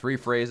 I got 3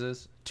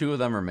 phrases. 2 of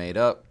them are made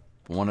up.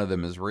 1 of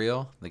them is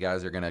real. The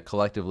guys are going to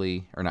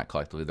collectively, or not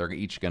collectively, they're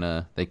each going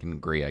to, they can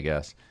agree, I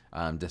guess,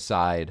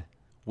 decide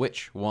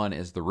which one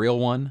is the real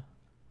one,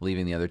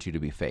 leaving the other 2 to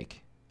be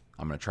fake.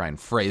 I'm going to try and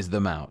phrase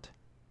them out.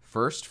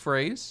 First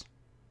phrase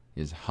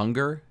is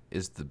hunger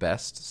is the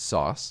best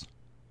sauce.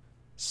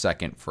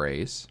 Second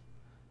phrase,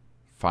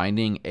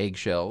 finding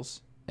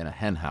eggshells in a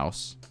hen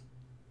house.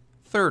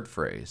 Third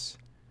phrase,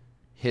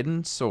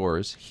 hidden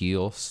sores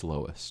heal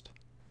slowest.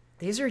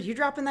 These are you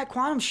dropping that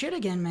quantum shit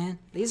again, man.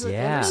 These are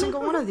Yeah. every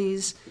single one of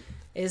these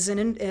is an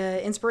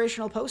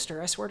inspirational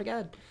poster. I swear to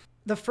God.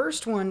 The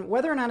first one,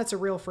 whether or not it's a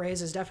real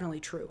phrase, is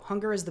definitely true.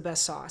 Hunger is the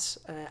best sauce.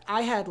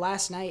 I had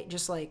last night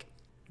just like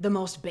the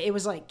most. It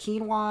was like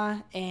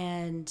quinoa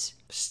and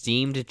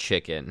Steamed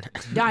chicken.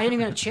 no, I didn't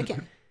even have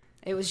chicken.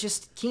 It was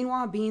just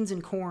quinoa, beans,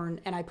 and corn,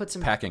 and I put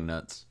some. Packing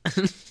nuts.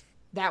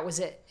 That was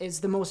it. It's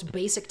the most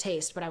basic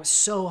taste, but I was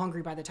so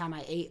hungry by the time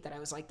I ate that I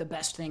was like the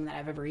best thing that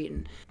I've ever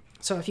eaten.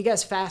 So if you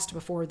guys fast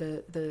before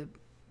the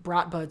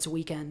Brat Buds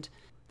weekend,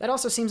 that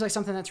also seems like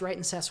something that's right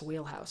in Seth's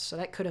wheelhouse. So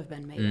that could have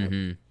been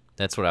made up.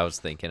 That's what I was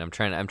thinking. I'm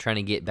trying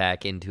to get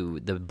back into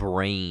the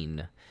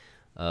brain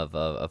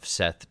of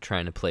Seth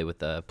trying to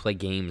play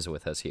games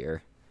with us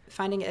here.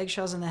 Finding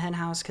eggshells in the hen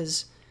house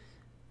because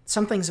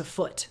something's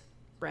afoot,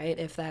 right?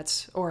 If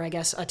that's, or I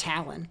guess a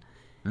talon.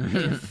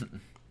 If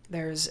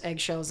there's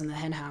eggshells in the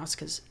hen house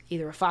because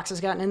either a fox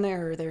has gotten in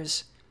there or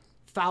there's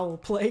foul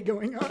play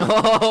going on.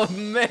 Oh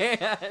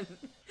man,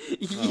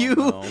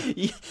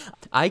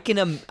 I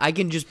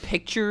can just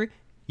picture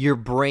your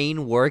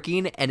brain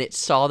working, and it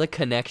saw the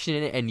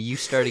connection, and you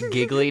started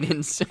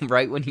giggling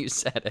right when you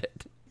said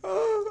it.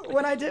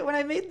 When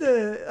I made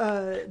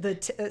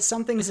the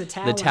something's a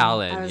talon,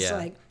 talon, I was yeah.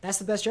 like, that's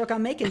the best joke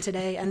I'm making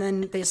today. And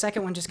then the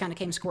second one just kind of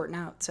came squirting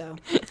out. So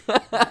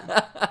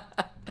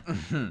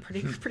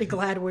pretty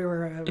glad we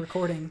were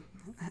recording.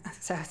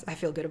 So I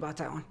feel good about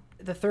that one.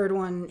 The third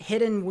one,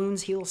 hidden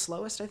wounds heal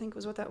slowest, I think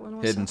was what that one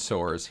was. Hidden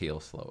sores heal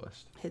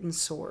slowest. Hidden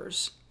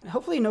sores.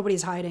 Hopefully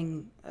nobody's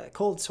hiding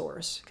cold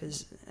sores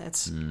because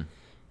that's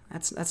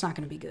not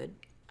going to be good.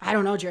 I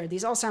don't know, Jared.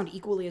 These all sound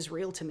equally as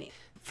real to me.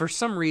 For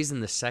some reason,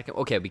 the second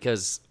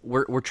because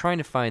we're trying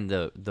to find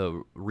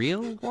the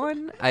real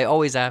one. I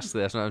always ask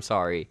this, and I'm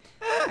sorry.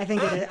 I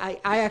think it is.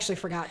 I actually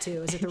forgot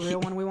too. Is it the real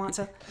one we want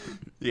to?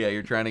 Yeah,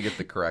 you're trying to get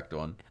the correct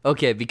one.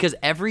 Okay, because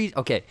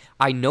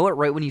I know it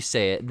right when you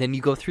say it. Then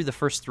you go through the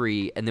first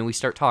 3, and then we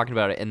start talking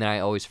about it, and then I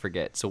always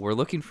forget. So we're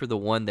looking for the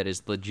one that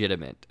is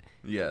legitimate.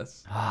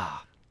 Yes.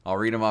 I'll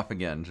read them off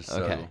again, just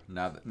so Okay.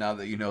 now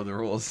that you know the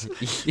rules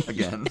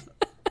again.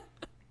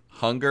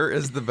 Hunger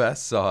is the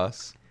best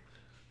sauce.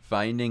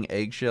 Finding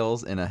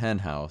eggshells in a hen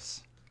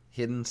house.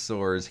 Hidden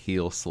sores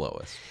heal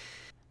slowest.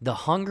 The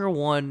hunger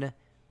one,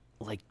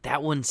 like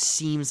that one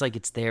seems like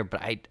it's there,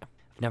 but I've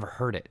never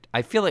heard it.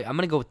 I feel like I'm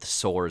going to go with the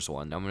sores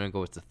one. I'm going to go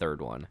with the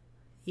third one.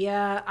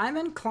 Yeah, I'm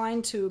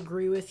inclined to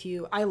agree with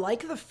you. I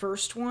like the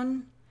first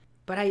one,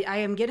 but I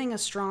am getting a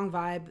strong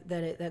vibe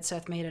that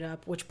Seth made it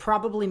up, which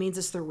probably means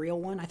it's the real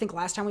one. I think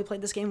last time we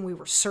played this game, we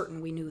were certain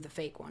we knew the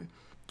fake one.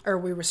 Or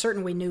we were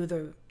certain we knew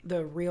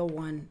the real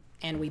one,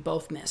 and we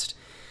both missed.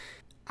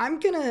 I'm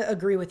going to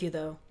agree with you,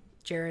 though,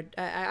 Jared.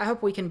 I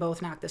hope we can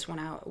both knock this one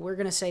out. We're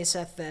going to say,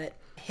 Seth, that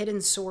hidden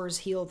sores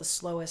heal the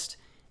slowest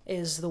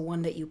is the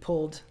one that you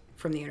pulled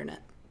from the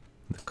internet.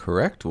 The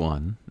correct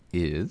one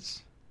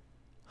is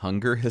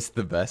hunger is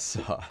the best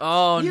sauce.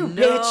 Oh, You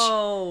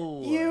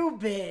no. You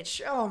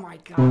bitch. Oh, my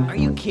God. Are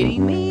you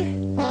kidding me?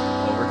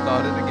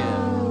 Overthought it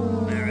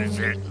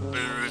again.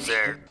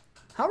 Loser.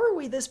 How are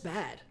we this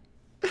bad?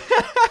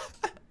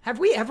 Have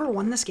we ever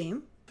won this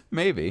game?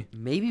 Maybe.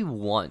 Maybe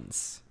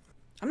once.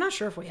 I'm not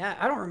sure if we have.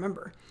 I don't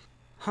remember.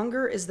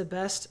 Hunger is the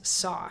best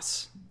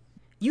sauce.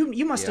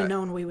 You must have Yeah.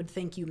 known we would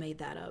think you made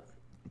that up.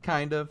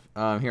 Kind of.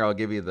 Here, I'll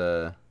give you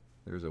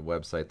there's a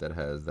website that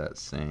has that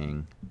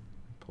saying.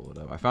 Pull it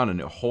up. I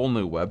found a whole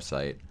new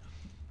website,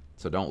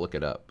 so don't look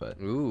it up. But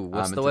Ooh,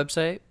 what's the it's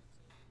website?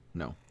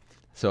 No.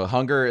 So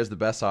hunger is the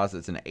best sauce.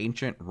 It's an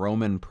ancient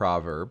Roman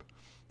proverb,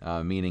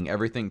 meaning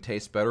everything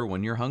tastes better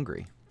when you're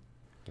hungry.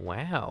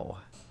 Wow.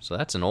 So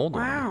that's an old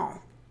Wow.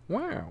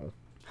 one. Wow.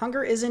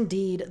 Hunger is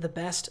indeed the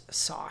best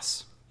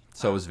sauce.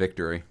 So is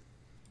victory.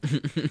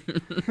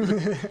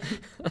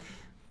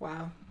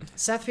 Wow.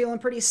 Seth feeling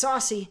pretty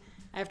saucy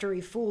after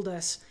he fooled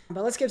us.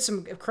 But let's give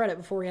some credit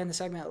before we end the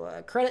segment.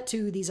 Credit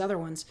to these other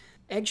ones.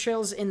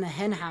 Eggshells in the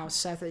hen house,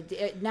 Seth.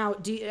 Now,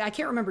 I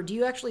can't remember. Do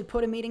you actually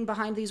put a meaning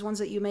behind these ones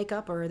that you make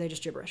up, or are they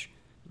just gibberish?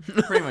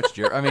 Pretty much.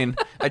 I mean,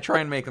 I try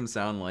and make them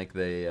sound like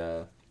they,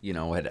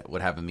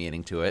 would have a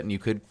meaning to it, and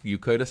you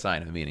could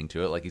assign a meaning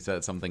to it. Like you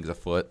said, something's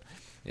afoot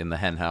in the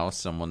hen house.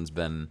 Someone's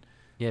been,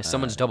 Yeah,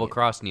 someone's double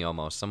crossing you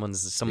almost.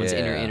 Someone's in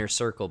your Yeah. inner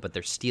circle, but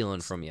they're stealing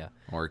from you.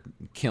 or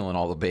killing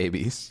all the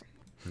babies.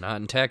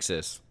 Not in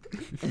Texas.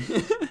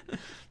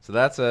 So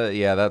that's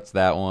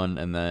that one.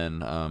 And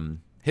then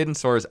hidden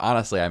sores.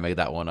 Honestly, I made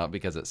that one up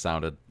because it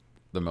sounded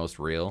the most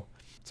real.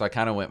 So I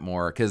kind of went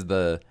more because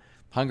the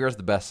hunger is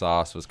the best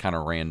sauce was kind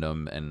of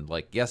random and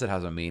like yes, it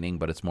has a meaning,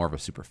 but it's more of a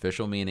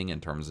superficial meaning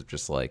in terms of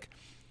just like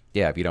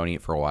if you don't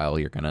eat for a while,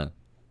 you're gonna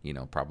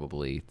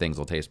probably things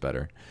will taste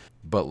better.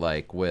 But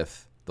like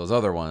with those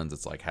other ones,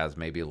 it's like has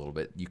maybe a little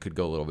bit. You could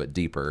go a little bit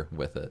deeper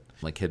with it.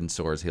 Like hidden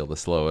sores heal the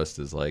slowest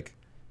is like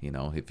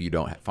if you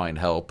don't find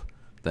help.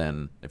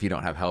 Then if you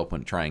don't have help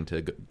when trying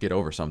to get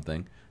over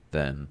something,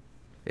 then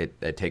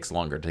it takes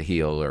longer to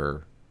heal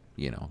or,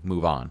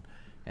 move on.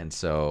 And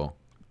so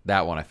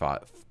that one I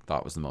thought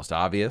was the most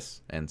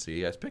obvious. And so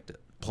you guys picked it.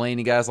 Playing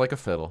you guys like a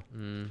fiddle.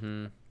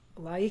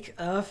 Like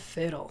a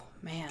fiddle,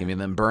 man. Give me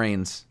them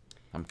brains.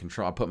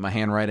 I'll put my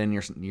hand right in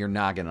your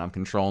noggin. And I'm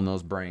controlling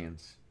those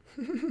brains.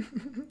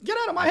 Get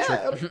out of my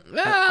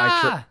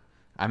head.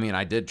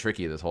 I did trick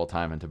you this whole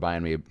time into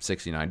buying me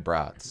 69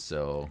 brats.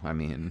 So,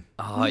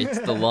 Oh, it's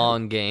the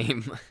long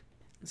game.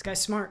 This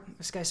guy's smart.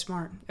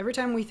 Every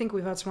time we think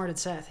we've outsmarted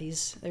Seth,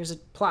 there's a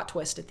plot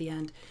twist at the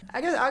end. I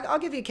guess I'll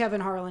give you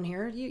Kevin Harlan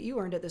here. You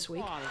earned it this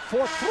week.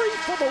 For three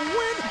for the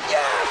win.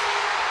 Yes!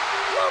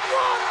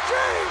 LeBron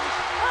James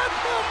at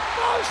the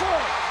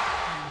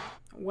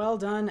buzzer. Well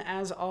done,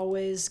 as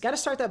always. Got to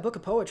start that book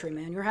of poetry,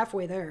 man. You're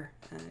halfway there,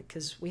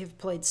 because we have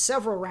played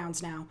several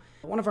rounds now.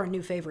 One of our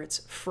new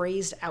favorites,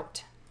 Phrased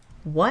Out.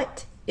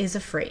 What is a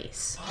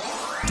phrase?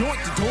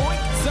 Doink to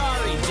doink.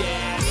 Sorry,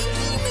 Dad.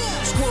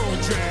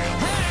 Squirrel Jam.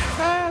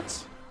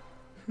 Hats.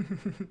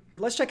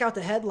 Let's check out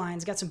the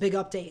headlines. Got some big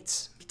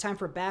updates. Time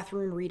for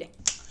bathroom reading.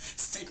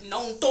 Sitting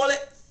on the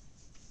toilet.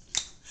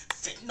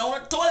 Sitting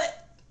on the toilet.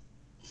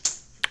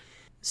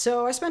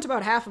 So I spent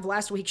about half of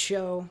last week's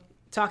show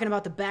talking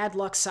about the Bad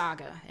Luck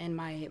Saga and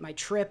my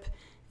trip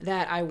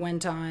that I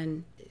went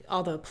on,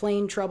 all the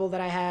plane trouble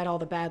that I had, all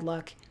the bad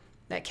luck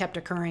that kept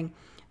occurring.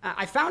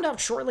 I found out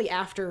shortly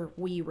after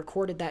we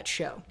recorded that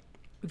show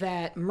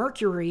that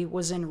Mercury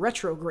was in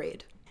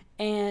retrograde.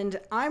 And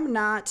I'm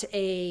not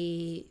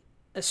a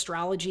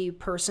astrology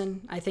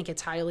person. I think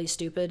it's highly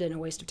stupid and a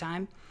waste of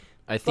time.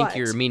 I think But-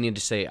 you're meaning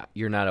to say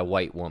you're not a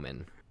white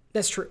woman.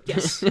 That's true.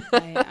 Yes,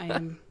 I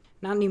am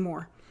not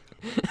anymore.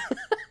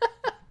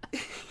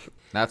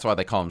 that's why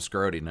they call him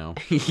Scrody now.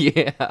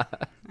 Yeah.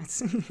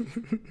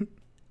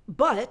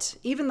 But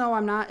even though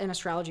I'm not an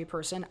astrology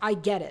person, I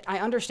get it. I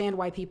understand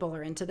why people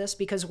are into this,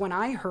 because when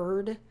I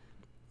heard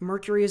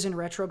Mercury is in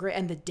retrograde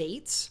and the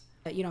dates,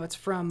 it's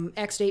from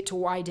X date to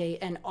Y date,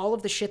 and all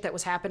of the shit that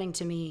was happening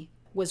to me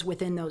was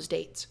within those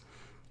dates.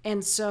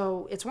 And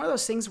so it's one of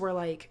those things where,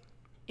 like,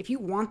 if you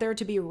want there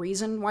to be a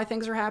reason why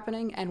things are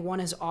happening and one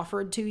is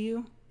offered to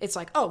you, it's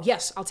like, oh,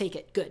 yes, I'll take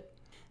it. Good.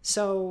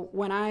 So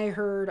when I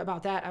heard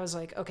about that, I was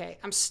like, okay,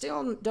 I'm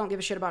still don't give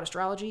a shit about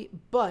astrology,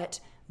 but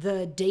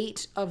the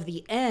date of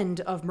the end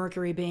of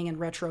Mercury being in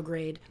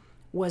retrograde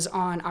was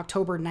on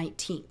October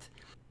 19th.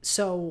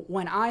 So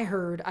when I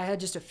heard, I had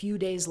just a few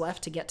days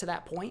left to get to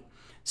that point.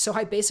 So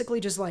I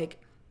basically just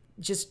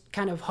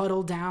kind of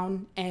huddled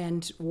down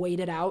and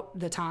waited out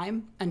the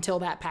time until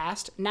that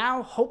passed.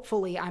 Now,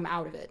 hopefully I'm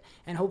out of it.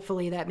 And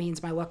hopefully that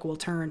means my luck will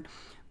turn.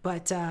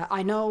 But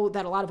I know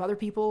that a lot of other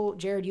people,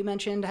 Jared, you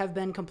mentioned, have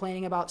been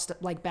complaining about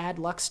like bad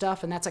luck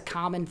stuff. And that's a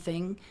common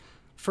thing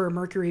for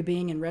Mercury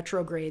being in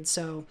retrograde.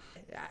 So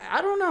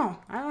I don't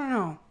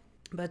know.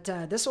 But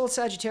this old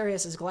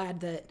Sagittarius is glad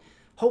that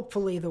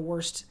hopefully the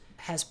worst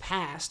has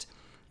passed.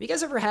 Have you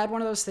guys ever had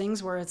one of those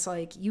things where it's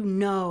like, you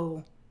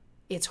know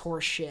it's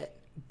horse shit,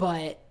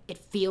 but it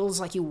feels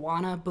like you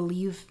want to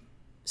believe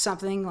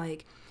something?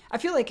 Like, I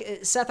feel like,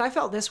 Seth, I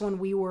felt this when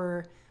we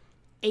were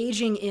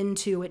aging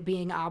into it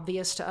being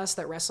obvious to us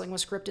that wrestling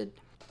was scripted,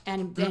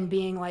 and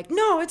being like,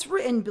 no, it's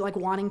written, like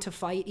wanting to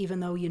fight even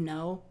though you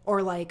know,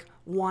 or like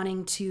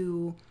wanting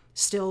to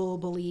still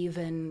believe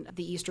in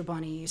the Easter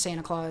Bunny,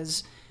 Santa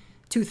Claus,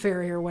 Tooth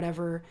Fairy, or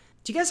whatever.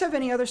 Do you guys have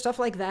any other stuff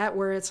like that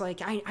where it's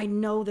like, I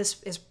know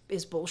this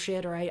is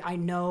bullshit, or I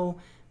know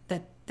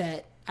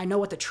that I know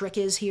what the trick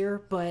is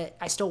here, but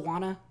I still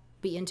want to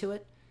be into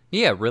it?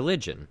 Yeah,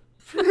 religion.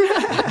 Yeah,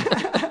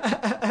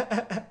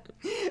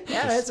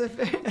 that's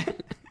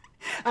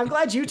I'm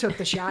glad you took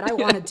the shot. I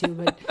wanted to,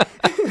 but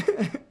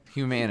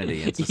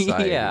Humanity and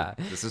society. Yeah.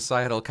 The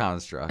societal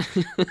construct.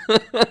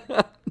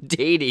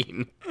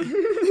 Dating.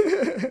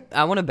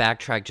 I want to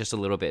backtrack just a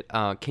little bit.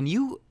 Can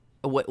you...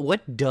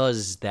 What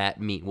does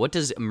that mean? What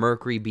does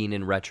Mercury being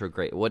in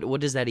retrograde?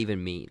 What does that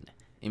even mean?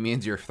 It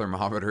means your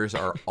thermometers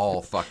are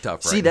all fucked up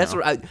right now. See, that's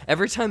what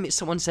every time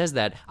someone says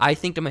that, I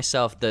think to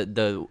myself,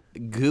 the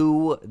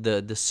goo,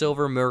 the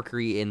silver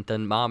mercury in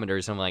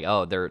thermometers, I'm like,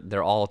 oh,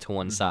 they're all to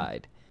one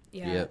side.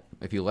 yeah. Yep.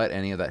 If you let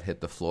any of that hit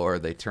the floor,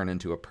 they turn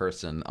into a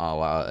person a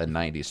la a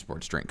 90s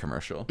sports drink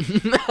commercial.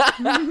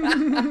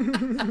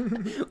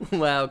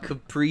 Wow,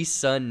 Capri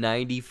Sun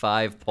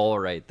 95 pull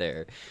right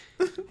there.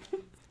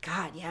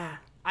 God, yeah.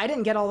 I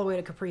didn't get all the way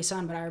to Capri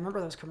Sun, but I remember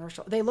those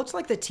commercials. They looked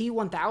like the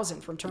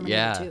T-1000 from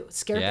Terminator 2. It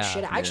scared the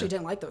shit out. I actually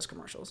didn't like those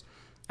commercials.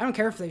 I don't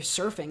care if they're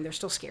surfing. They're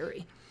still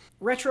scary.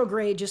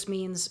 Retrograde just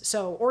means,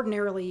 so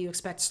ordinarily you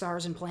expect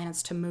stars and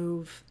planets to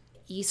move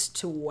east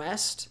to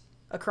west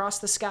across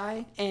the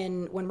sky.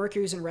 And when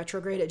Mercury's in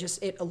retrograde,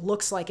 it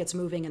looks like it's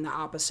moving in the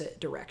opposite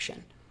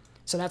direction.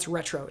 So that's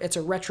retro. It's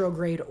a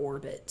retrograde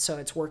orbit. So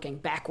it's working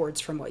backwards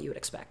from what you would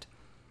expect.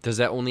 Does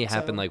that only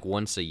happen So- like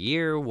once a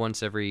year,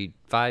 once every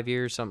 5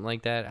 years, something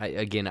like that?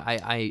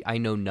 I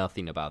know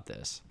nothing about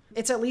this.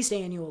 It's at least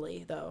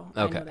annually, though.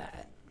 Okay. I know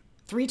that.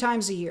 3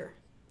 times a year.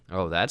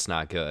 Oh, that's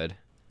not good.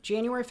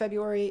 January,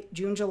 February,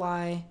 June,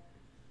 July,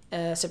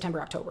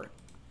 September, October.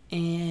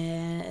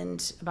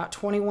 And about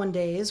 21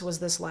 days was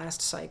this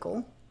last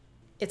cycle.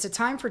 It's a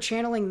time for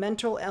channeling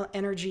mental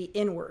energy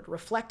inward,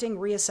 reflecting,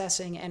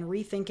 reassessing, and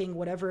rethinking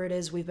whatever it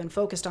is we've been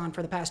focused on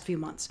for the past few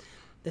months.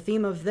 The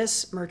theme of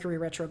this Mercury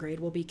retrograde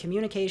will be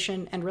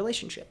communication and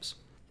relationships.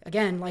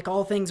 Again, like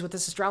all things with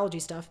this astrology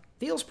stuff,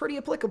 feels pretty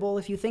applicable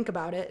if you think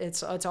about it.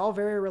 It's all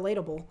very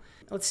relatable.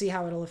 Let's see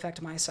how it'll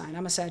affect my sign.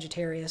 I'm a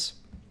Sagittarius.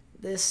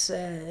 This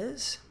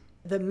says,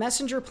 the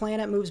messenger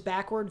planet moves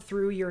backward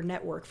through your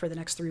network for the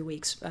next 3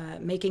 weeks,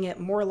 making it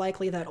more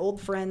likely that old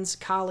friends,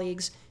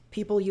 colleagues,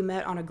 people you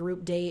met on a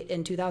group date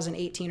in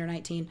 2018 or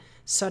 19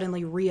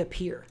 suddenly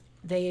reappear.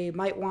 They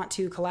might want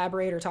to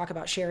collaborate or talk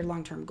about shared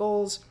long-term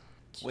goals.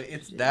 Wait,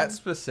 it's that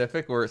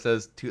specific where it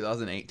says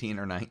 2018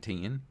 or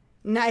 19?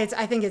 No, I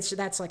think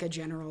that's like a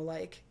general,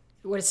 like,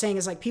 what it's saying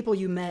is like people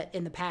you met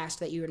in the past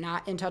that you're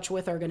not in touch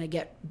with are going to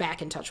get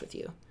back in touch with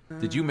you.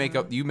 Did you made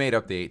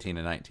up the 18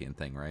 and 19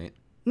 thing, right?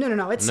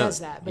 No, it says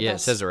that. But yeah, it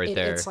that's, says it right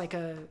there. It's like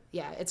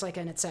it's like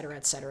an et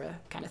cetera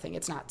kind of thing.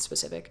 It's not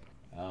specific.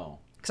 Oh,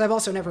 Because I've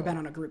also never been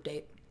on a group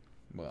date.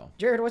 well.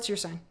 Jared, what's your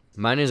sign?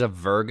 Mine is a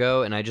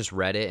Virgo, and I just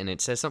read it, and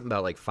it says something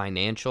about like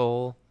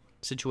financial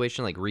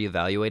situation, like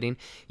reevaluating.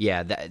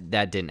 Yeah,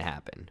 that didn't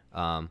happen.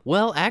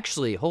 Well,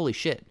 actually, holy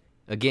shit.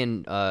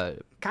 Again,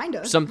 Kind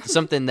of.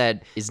 something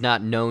that is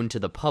not known to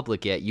the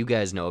public yet. You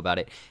guys know about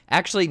it.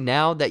 Actually,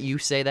 now that you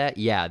say that,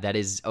 yeah, that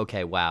is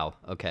okay. Wow.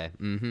 Okay.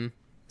 Mm-hmm.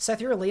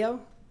 Seth, you're a Leo?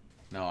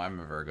 No, I'm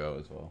a Virgo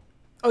as well.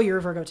 Oh, you're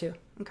a Virgo too.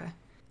 Okay.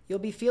 You'll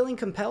be feeling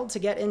compelled to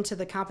get into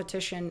the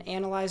competition,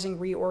 analyzing,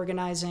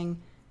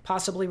 reorganizing,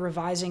 possibly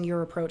revising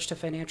your approach to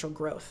financial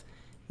growth.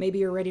 Maybe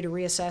you're ready to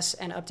reassess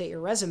and update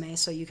your resume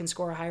so you can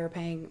score a higher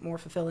paying, more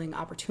fulfilling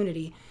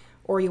opportunity,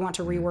 or you want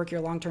to rework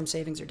your long-term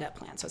savings or debt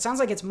plan. So it sounds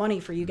like it's money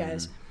for you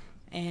guys,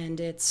 and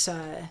it's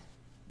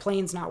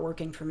planes not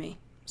working for me.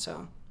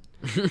 So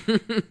All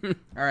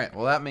right,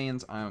 well, that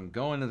means I'm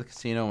going to the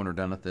casino when we're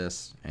done with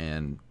this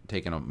and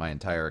taking my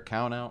entire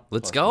account out.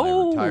 Let's plus go.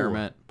 My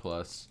retirement,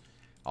 plus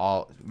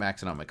all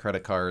maxing out my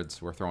credit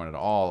cards. We're throwing it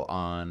all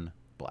on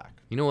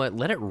black. You know what?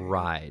 Let it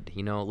ride.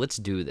 Let's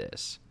do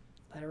this.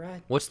 let it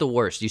ride. What's the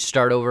worst? You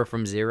start over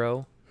from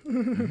zero?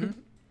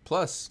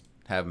 Plus,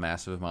 have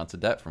massive amounts of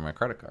debt from my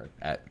credit card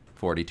at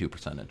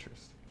 42%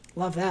 interest.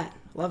 Love that.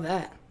 Love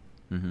that.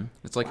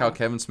 It's like how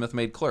Kevin Smith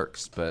made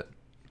Clerks, but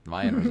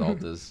my end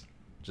result is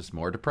just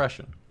more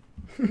depression.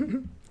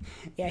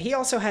 Yeah, he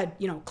also had,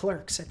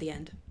 Clerks at the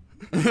end.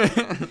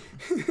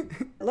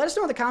 Let us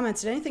know in the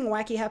comments, did anything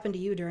wacky happen to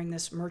you during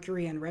this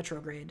Mercury and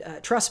retrograde?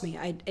 Trust me,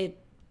 it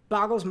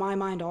boggles my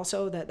mind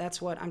also that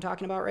that's what I'm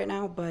talking about right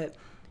now, but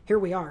here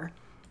we are.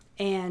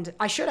 And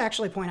I should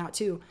actually point out,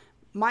 too,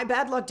 my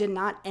bad luck did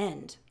not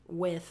end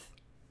with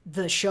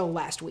the show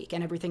last week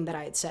and everything that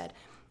I had said.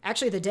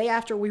 Actually, the day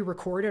after we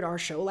recorded our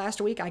show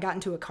last week, I got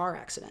into a car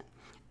accident.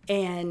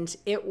 And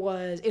it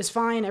was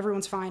fine.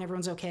 Everyone's fine.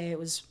 Everyone's okay. It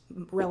was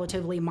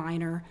relatively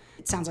minor.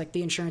 It sounds like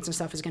the insurance and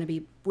stuff is going to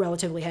be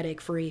relatively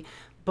headache free.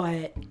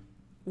 But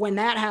when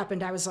that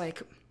happened, I was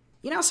like,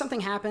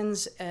 something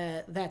happens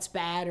that's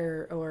bad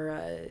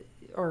or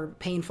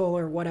painful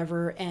or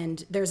whatever,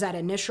 and there's that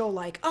initial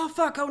like, oh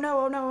fuck, oh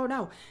no, oh no, oh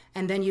no,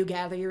 and then you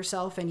gather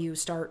yourself and you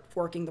start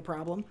working the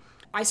problem.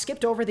 I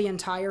skipped over the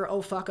entire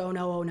oh fuck, oh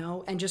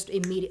no, and just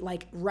immediately,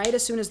 like right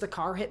as soon as the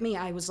car hit me,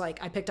 I was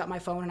like, I picked up my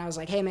phone and I was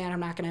like, hey man, I'm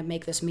not gonna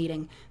make this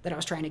meeting that I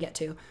was trying to get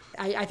to.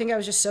 I think I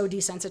was just so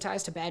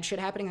desensitized to bad shit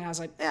happening, and I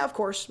was like, yeah, of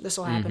course, this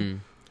will happen. Mm-hmm.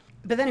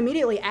 But then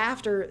immediately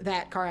after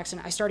that car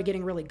accident, I started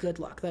getting really good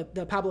luck.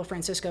 The Pablo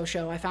Francisco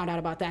show, I found out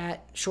about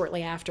that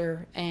shortly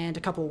after, and a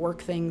couple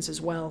work things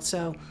as well.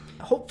 So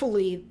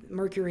hopefully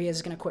Mercury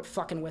is going to quit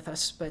fucking with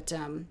us. But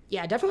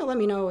yeah, definitely let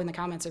me know in the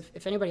comments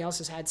if anybody else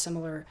has had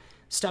similar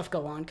stuff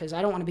go on, because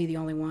I don't want to be the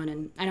only one.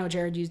 And I know,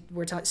 Jared, you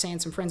were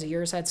saying some friends of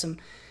yours had some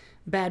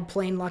bad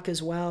plane luck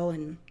as well.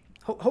 And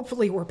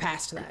hopefully we're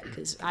past that,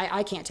 because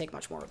I can't take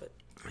much more of it.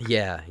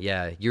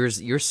 Yeah.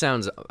 Yours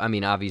sounds, I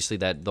mean, obviously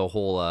that the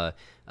whole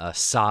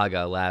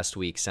saga last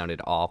week sounded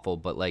awful,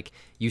 but like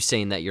you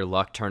saying that your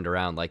luck turned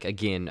around, like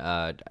again,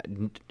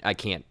 I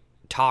can't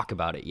talk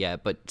about it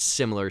yet, but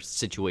similar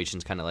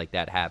situations kind of like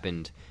that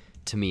happened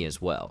to me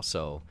as well.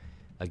 So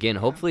again,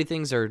 hopefully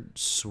things are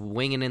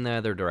swinging in the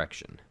other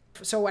direction.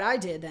 So what I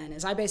did then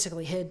is I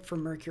basically hid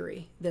from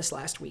Mercury this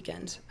last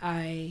weekend.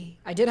 I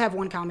did have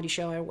one comedy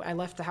show. I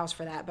left the house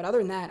for that, but other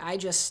than that, I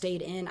just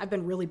stayed in. I've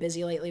been really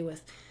busy lately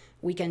with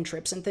weekend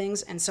trips and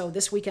things, and so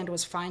this weekend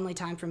was finally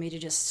time for me to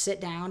just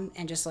sit down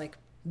and just like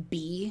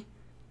be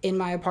in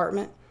my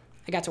apartment.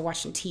 I got to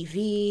watch some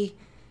TV.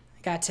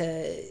 I got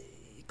to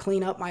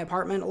clean up my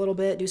apartment a little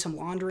bit, do some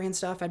laundry and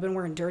stuff. I'd been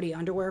wearing dirty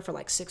underwear for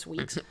like 6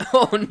 weeks.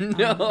 Oh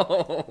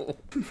no.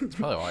 That's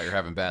probably why you're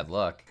having bad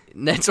luck.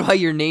 That's why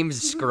your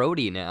name's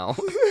Scrody now.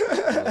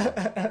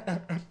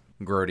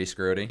 Grody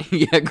Scrody.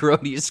 Yeah,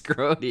 Grody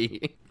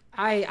Scrody.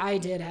 I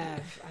did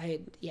have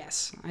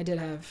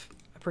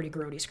a pretty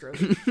grody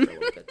scrody for a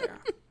little bit there.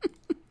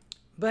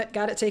 But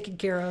got it taken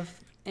care of.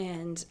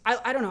 And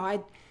I don't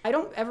know. I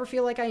don't ever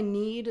feel like I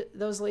need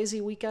those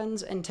lazy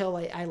weekends until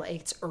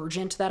it's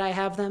urgent that I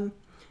have them.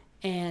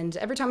 And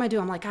every time I do,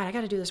 I'm like, God, I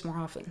got to do this more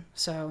often.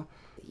 So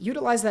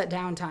utilize that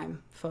downtime,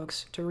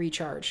 folks, to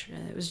recharge.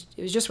 It was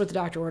just what the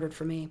doctor ordered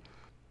for me.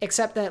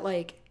 Except that,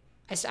 like,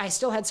 I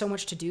still had so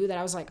much to do that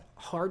I was, like,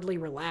 hardly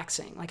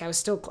relaxing. Like, I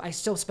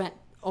still spent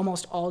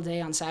almost all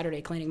day on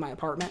Saturday cleaning my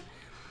apartment.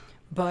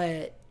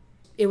 But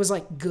it was,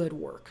 like, good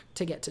work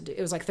to get to do.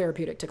 It was, like,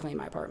 therapeutic to clean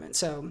my apartment.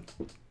 So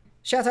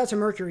shouts out to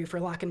Mercury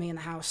for locking me in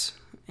the house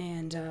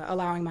and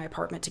allowing my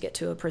apartment to get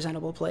to a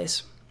presentable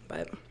place.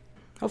 But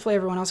hopefully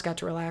everyone else got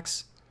to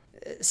relax.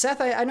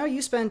 Seth, I know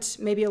you spent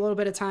maybe a little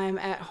bit of time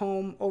at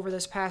home over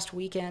this past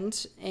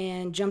weekend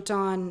and jumped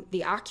on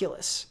the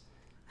Oculus.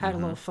 Had a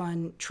little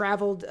fun.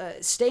 Traveled,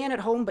 staying at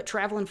home but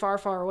traveling far,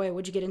 far away.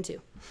 What'd you get into?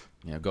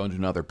 Yeah, going to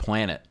another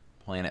planet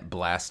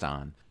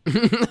Blaston.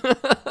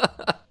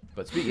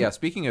 But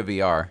speaking of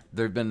VR,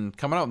 they've been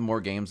coming out with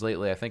more games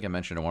lately. I think I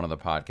mentioned in one of the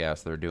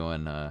podcasts they're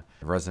doing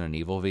Resident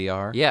Evil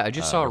VR. Yeah, I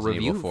just saw a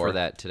review for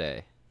that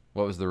today.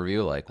 What was the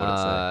review like? What did it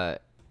say?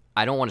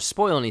 I don't want to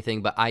spoil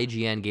anything, but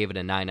IGN gave it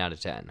a 9 out of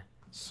 10.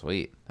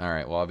 Sweet. All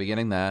right. Well, I'll be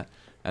getting that.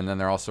 And then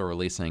they're also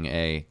releasing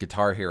a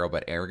Guitar Hero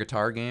but air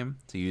guitar game.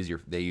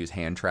 They use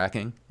hand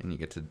tracking, and you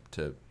get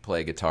to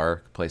play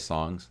guitar, play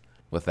songs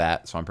with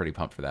that. So I'm pretty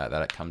pumped for that.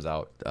 That comes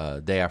out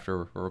day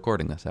after we're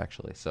recording this,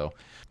 actually. So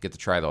get to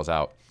try those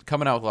out.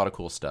 Coming out with a lot of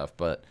cool stuff,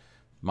 but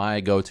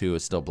my go-to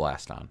is still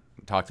Blaston.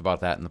 We talked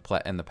about that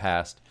in the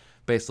past.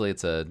 Basically,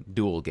 it's a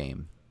duel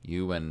game.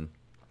 You and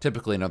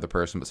typically another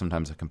person, but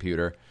sometimes a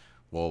computer,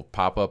 will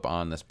pop up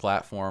on this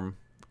platform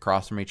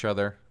across from each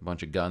other. A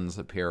bunch of guns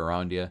appear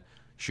around you,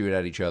 shoot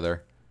at each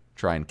other,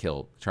 try and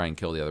kill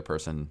the other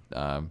person.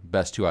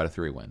 Best 2 out of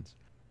 3 wins.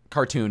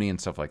 Cartoony and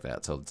stuff like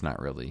that, so it's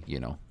not really,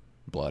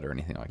 blood or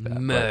anything like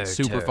that. Murder.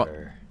 But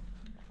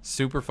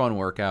super fun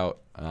workout.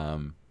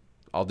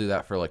 I'll do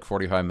that for like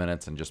 45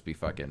 minutes and just be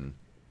fucking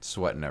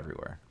sweating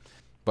everywhere.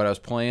 But I was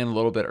playing a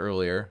little bit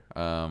earlier,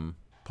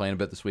 playing a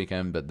bit this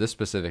weekend, but this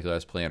specifically I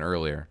was playing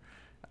earlier.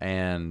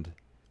 And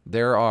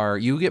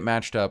you get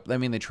matched up. I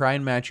mean, they try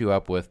and match you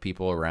up with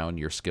people around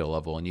your skill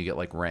level, and you get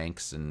like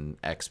ranks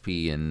and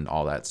XP and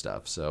all that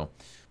stuff. So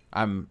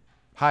I'm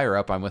higher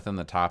up. I'm within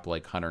the top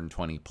like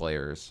 120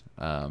 players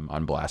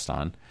on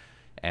Blaston.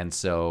 And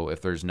so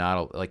if there's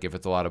not if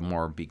it's a lot of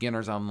more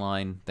beginners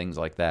online, things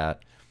like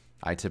that,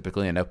 I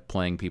typically end up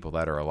playing people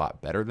that are a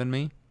lot better than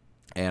me.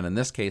 And in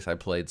this case, I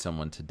played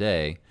someone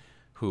today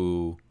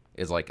who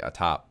is like a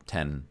top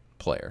 10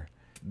 player.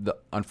 The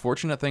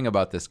unfortunate thing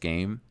about this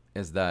game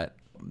is that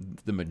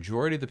the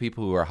majority of the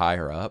people who are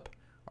higher up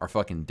are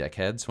fucking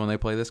dickheads when they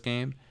play this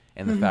game,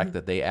 and the fact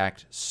that they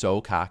act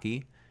so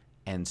cocky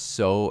and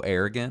so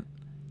arrogant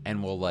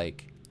and will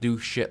like do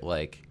shit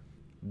like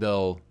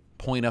they'll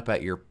point up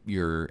at your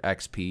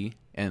XP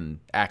and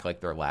act like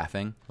they're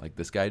laughing, like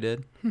this guy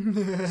did.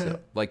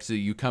 So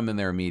you come in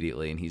there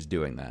immediately and he's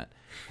doing that.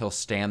 He'll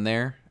stand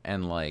there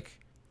and like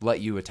let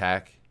you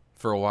attack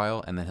for a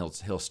while, and then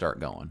he'll start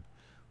going.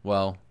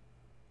 Well,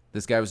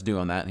 this guy was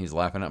doing that, and he's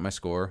laughing at my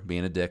score,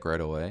 being a dick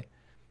right away.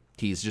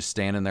 He's just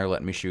standing there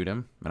letting me shoot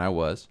him, and I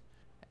was.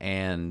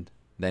 And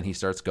then he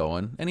starts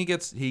going, and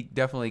he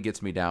definitely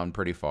gets me down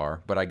pretty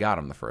far, but I got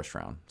him the first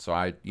round. So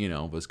I,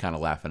 was kind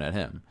of laughing at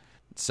him.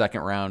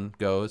 Second round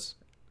goes.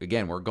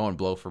 Again, we're going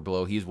blow for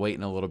blow. He's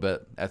waiting a little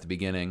bit at the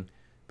beginning,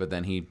 but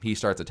then he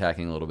starts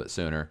attacking a little bit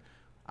sooner.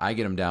 I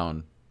get him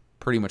down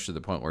pretty much to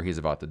the point where he's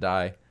about to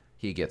die.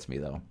 He gets me,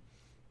 though.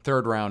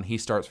 Third round, he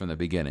starts from the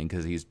beginning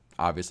because he's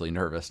obviously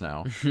nervous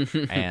now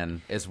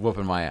and is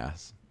whooping my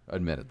ass,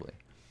 admittedly.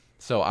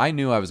 So I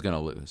knew I was going to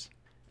lose.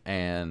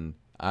 And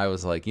I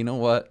was like, you know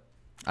what?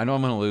 I know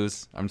I'm going to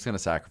lose. I'm just going to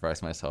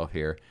sacrifice myself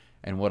here.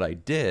 And what I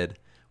did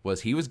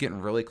was he was getting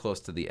really close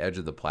to the edge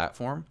of the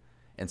platform.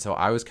 And so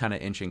I was kind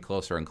of inching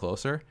closer and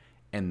closer.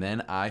 And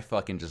then I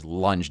fucking just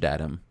lunged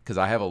at him because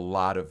I have a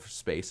lot of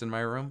space in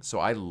my room. So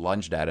I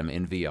lunged at him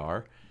in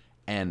VR.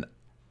 And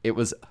it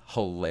was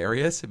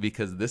hilarious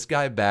because this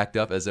guy backed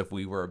up as if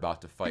we were about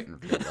to fight in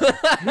real life.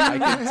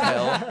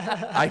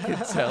 I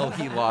could tell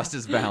he lost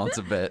his balance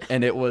a bit,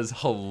 and it was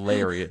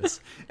hilarious.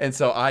 And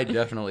so I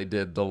definitely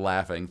did the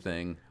laughing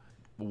thing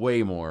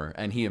way more,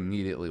 and he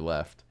immediately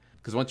left.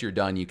 Because once you're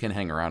done, you can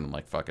hang around and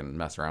like fucking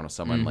mess around with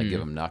someone, and like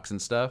give them knucks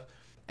and stuff.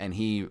 And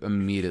he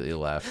immediately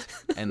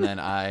left. And then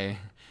I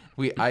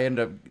ended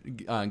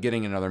up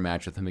getting another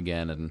match with him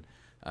again,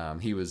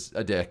 and he was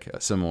a dick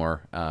some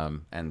more.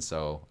 And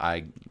so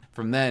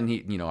from then,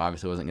 he,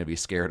 obviously wasn't going to be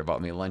scared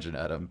about me lunging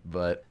at him,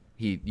 but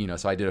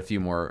so I did a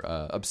few more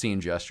obscene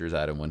gestures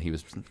at him when he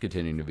was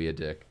continuing to be a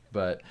dick.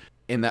 But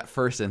in that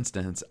first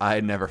instance, I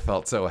had never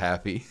felt so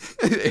happy.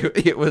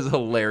 It was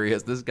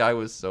hilarious. This guy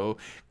was so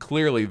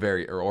clearly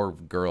or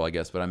girl, I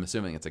guess, but I'm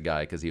assuming it's a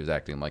guy because he was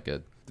acting like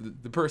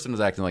the person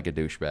was acting like a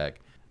douchebag,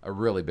 a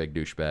really big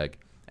douchebag,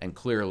 and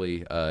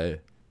clearly,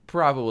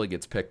 probably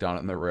gets picked on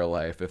in the real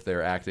life if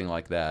they're acting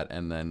like that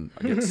and then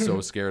gets so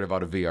scared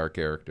about a VR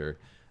character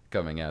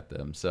coming at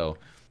them. So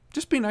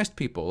just be nice to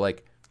people.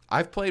 Like,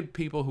 I've played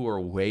people who are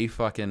way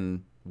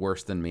fucking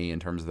worse than me in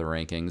terms of the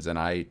rankings, and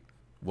I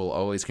will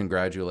always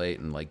congratulate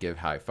and like give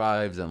high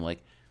fives, and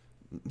like,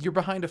 you're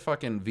behind a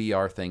fucking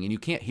VR thing and you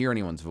can't hear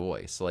anyone's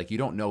voice. Like, you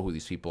don't know who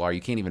these people are.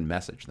 You can't even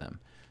message them.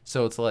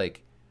 So it's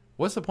like,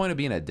 what's the point of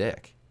being a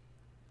dick?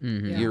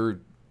 Mm-hmm.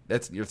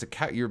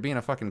 You're being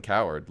a fucking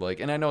coward. Like,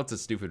 and I know it's a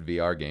stupid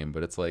VR game,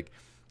 but it's like,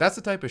 that's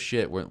the type of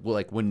shit where,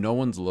 like, when no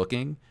one's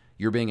looking,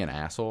 you're being an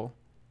asshole.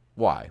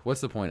 Why?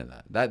 What's the point of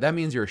that? That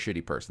means you're a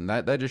shitty person.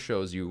 That just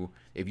shows you,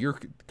 if you're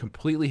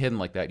completely hidden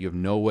like that, you have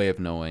no way of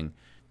knowing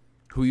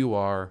who you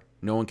are.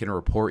 No one can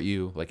report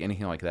you, like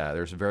anything like that.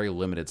 There's very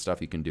limited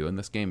stuff you can do in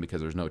this game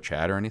because there's no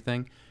chat or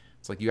anything.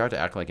 It's like you have to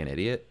act like an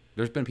idiot.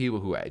 There's been people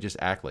who just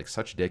act like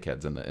such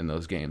dickheads in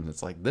those games.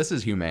 It's like, this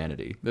is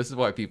humanity. This is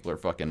why people are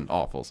fucking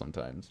awful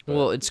sometimes. But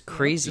well, it's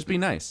crazy. Just be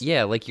nice.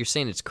 Yeah, like you're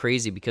saying, it's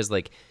crazy because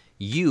like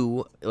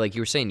you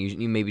were saying,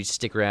 you maybe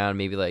stick around,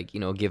 maybe like,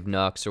 give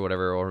knucks or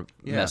whatever, or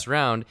mess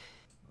around.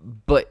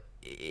 But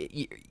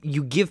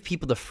you give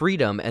people the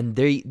freedom and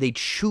they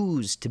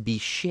choose to be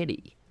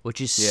shitty,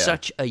 which is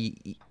such a,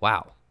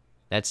 wow.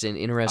 That's an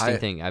interesting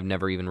thing I've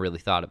never even really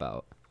thought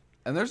about.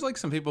 And there's like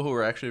some people who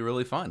are actually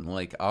really fun.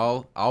 Like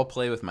I'll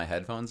play with my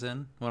headphones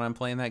in when I'm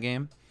playing that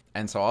game,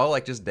 and so I'll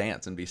like just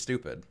dance and be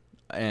stupid.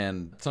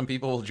 And some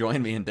people will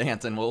join me and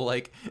dance, and we'll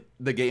like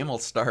the game will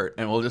start,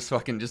 and we'll just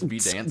be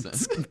dancing.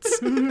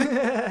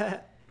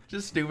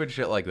 Just stupid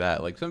shit like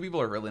that. Like, some people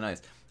are really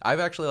nice.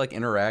 I've actually like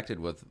interacted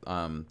with.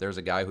 There's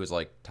a guy who's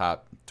like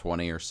top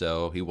 20 or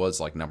so. He was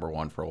like number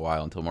 1 for a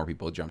while until more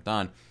people jumped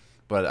on.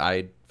 But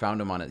I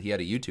found him on it. He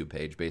had a YouTube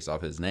page based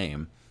off his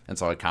name. And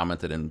so I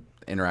commented and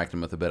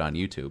interacted with a bit on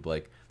YouTube.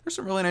 Like, there's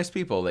some really nice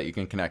people that you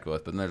can connect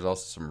with, but then there's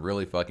also some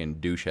really fucking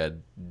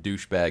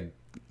douchebag,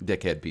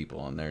 dickhead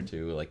people in there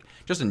too. Like,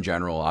 just in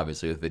general,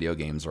 obviously, with video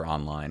games or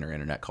online or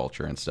internet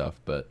culture and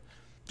stuff. But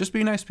just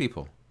be nice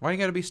people. Why you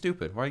gotta be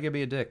stupid? Why you gotta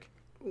be a dick?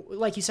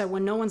 Like you said,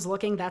 when no one's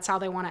looking, that's how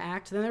they want to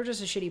act. Then they're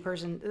just a shitty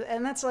person.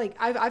 And that's like,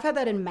 I've had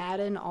that in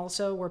Madden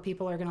also, where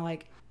people are gonna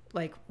like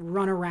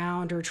run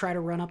around or try to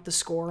run up the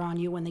score on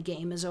you when the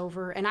game is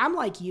over. And I'm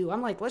like you.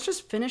 I'm like, let's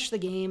just finish the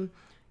game.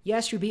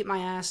 Yes, you beat my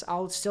ass.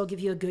 I'll still give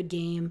you a good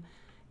game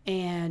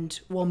and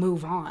we'll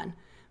move on.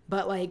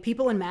 But like,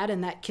 people in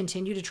Madden that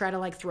continue to try to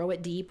like throw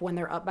it deep when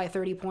they're up by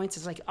 30 points,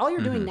 it's like, all you're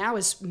doing now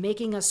is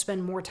making us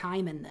spend more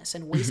time in this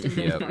and wasting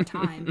both of our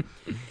time.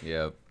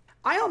 Yep.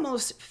 I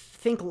almost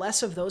think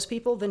less of those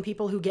people than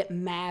people who get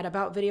mad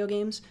about video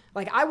games.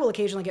 Like, I will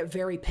occasionally get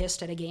very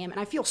pissed at a game, and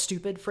I feel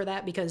stupid for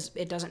that because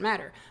it doesn't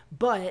matter.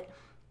 But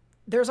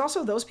there's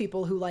also those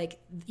people who like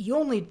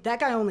that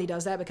guy only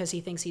does that because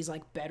he thinks he's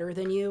like better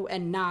than you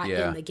and not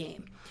in the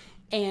game.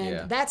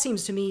 And that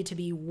seems to me to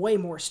be way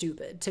more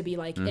stupid, to be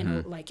like,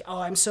 like, oh,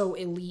 I'm so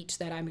elite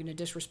that I'm going to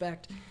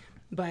disrespect.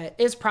 But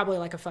it's probably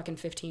like a fucking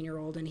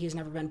 15-year-old and he's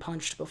never been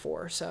punched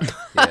before. So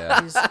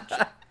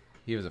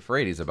he was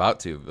afraid he's about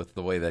to with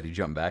the way that he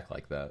jumped back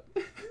like that.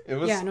 It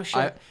was, no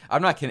shit.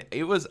 I'm not kidding.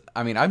 It was,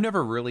 I mean, I've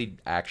never really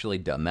actually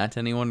done that to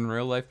anyone in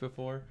real life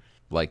before.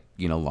 Like,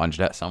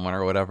 lunged at someone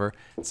or whatever.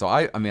 So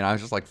I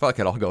was just like, fuck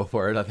it, I'll go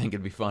for it. I think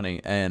it'd be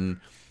funny. And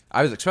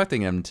I was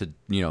expecting him to,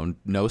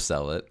 no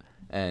sell it.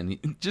 And he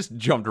just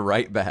jumped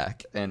right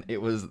back, and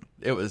it was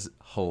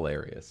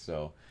hilarious.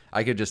 So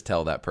I could just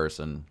tell that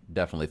person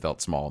definitely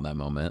felt small in that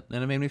moment,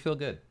 and it made me feel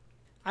good.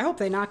 I hope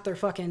they knocked their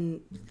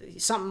fucking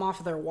something off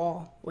of their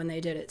wall when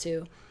they did it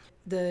too.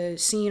 The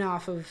scene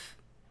off of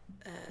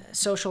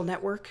Social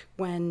Network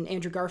when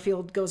Andrew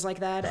Garfield goes like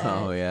that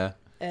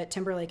at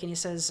Timberlake, and he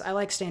says, "I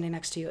like standing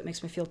next to you. It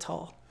makes me feel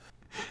tall."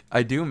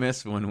 I do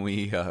miss when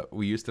we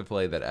used to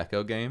play that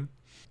Echo game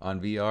on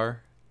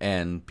VR,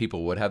 and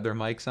people would have their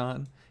mics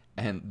on.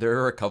 And there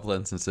are a couple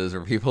instances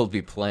where people would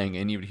be playing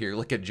and you'd hear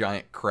like a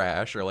giant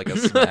crash or like a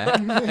smack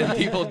and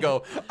people would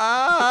go,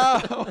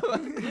 "Ah!"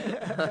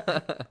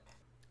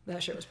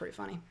 That shit was pretty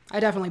funny. I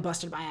definitely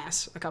busted my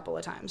ass a couple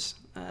of times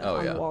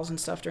on the walls and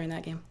stuff during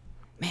that game.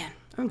 Man,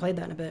 I haven't played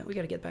that in a bit. We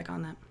got to get back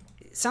on that.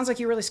 It sounds like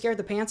you really scared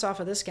the pants off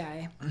of this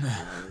guy.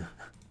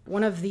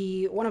 One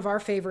of our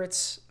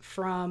favorites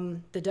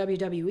from the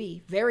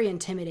WWE, very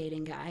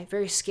intimidating guy,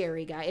 very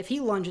scary guy. If he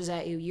lunges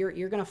at you,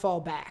 you're going to fall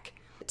back.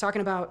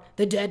 Talking about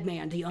the dead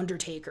man, The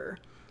Undertaker.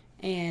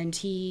 And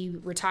he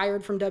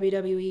retired from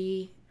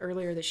WWE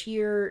earlier this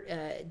year,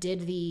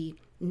 did the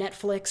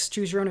Netflix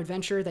Choose Your Own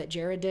Adventure that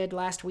Jared did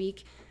last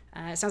week.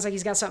 It sounds like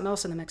he's got something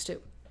else in the mix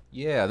too.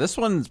 Yeah, this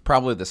one's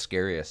probably the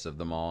scariest of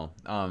them all.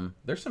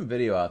 There's some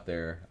video out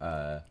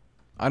there.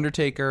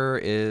 Undertaker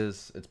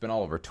it's been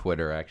all over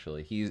Twitter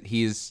actually.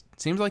 He's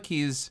seems like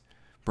he's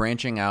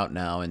branching out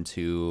now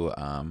into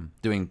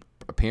doing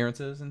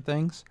appearances and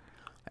things.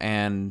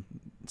 And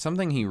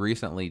something he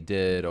recently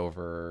did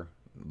over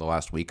the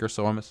last week or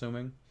so, I'm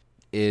assuming,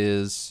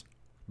 is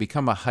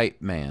become a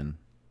hype man.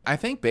 I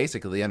think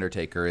basically The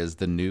Undertaker is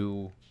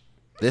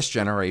this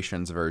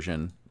generation's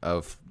version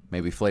of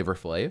maybe Flavor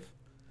Flav.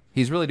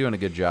 He's really doing a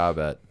good job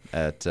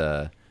at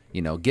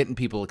getting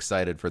people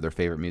excited for their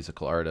favorite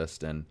musical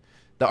artist, and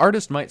the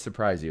artist might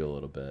surprise you a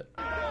little bit.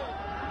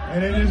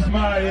 And it is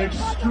my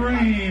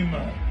extreme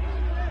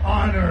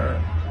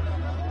honor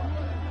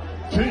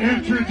to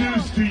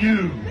introduce to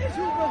you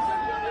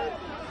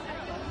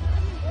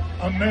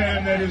a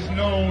man that is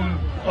known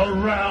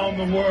around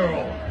the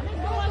world.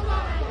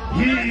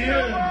 He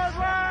is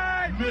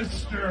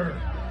Mr.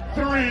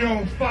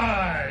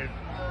 305.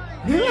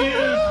 He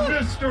is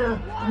Mr.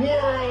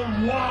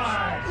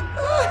 Worldwide.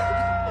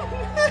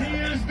 He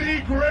is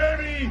the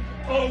Grammy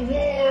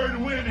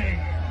Award-winning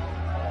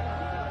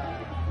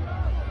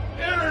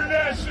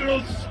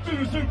international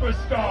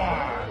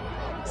superstar.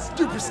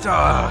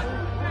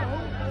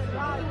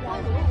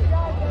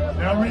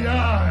 Now,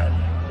 Riyadh,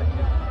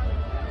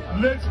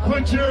 let's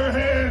put your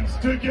hands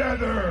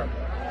together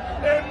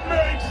and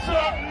make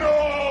some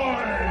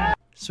noise.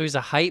 So he's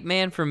a hype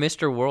man for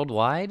Mr.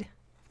 Worldwide?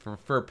 For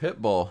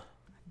Pitbull.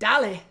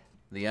 Dale.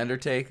 The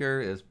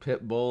Undertaker is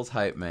Pitbull's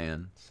hype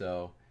man.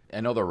 So I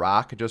know The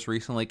Rock just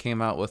recently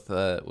came out with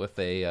a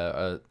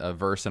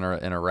verse in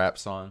a rap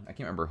song. I can't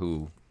remember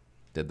who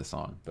did the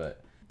song,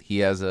 but he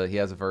has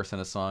a verse in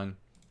a song.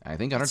 I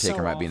think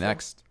Undertaker might be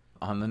next.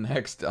 On the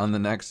next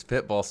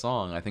Pitbull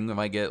song, I think we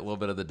might get a little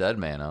bit of the Dead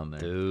Man on there.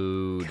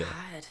 Dude.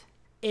 God.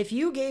 If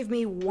you gave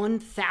me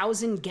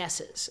 1,000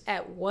 guesses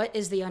at what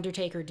is The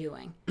Undertaker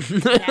doing,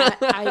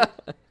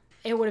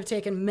 it would have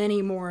taken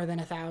many more than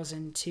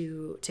 1,000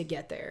 to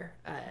get there.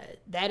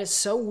 That is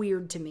so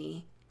weird to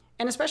me.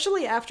 And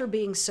especially after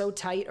being so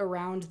tight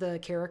around the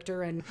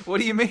character. And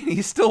what do you mean?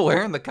 He's still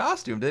wearing the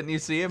costume. Didn't you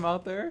see him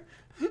out there?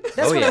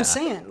 That's what I'm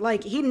saying.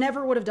 Like, he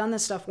never would have done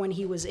this stuff when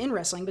he was in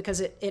wrestling because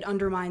it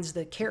undermines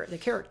the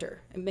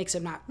character. It makes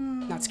him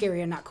not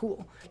scary and not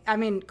cool. I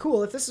mean,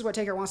 cool. If this is what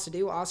Taker wants to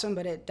do, awesome.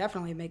 But it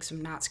definitely makes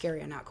him not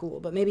scary and not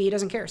cool. But maybe he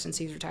doesn't care since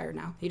he's retired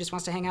now. He just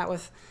wants to hang out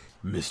with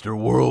Mr.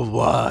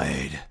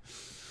 Worldwide.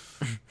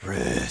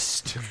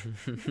 Rest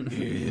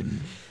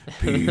in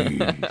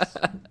peace.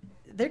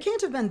 There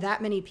can't have been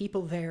that many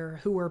people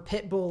there who were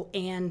Pitbull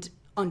and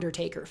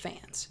Undertaker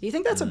fans. Do you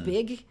think that's a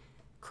big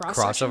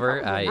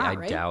crossover? Probably not, I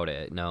right? doubt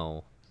it.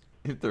 No.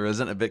 If there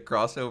isn't a big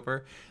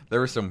crossover, there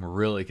were some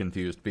really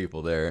confused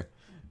people there.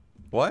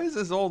 Why is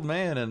this old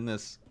man in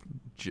this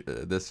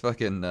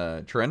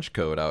fucking trench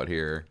coat out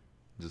here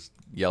just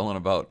yelling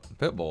about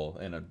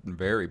Pitbull in a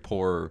very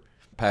poor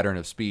pattern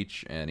of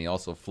speech, and he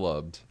also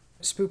flubbed.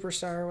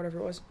 Spooperstar or whatever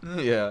it was.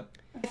 Yeah.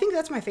 I think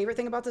that's my favorite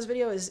thing about this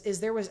video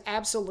is there was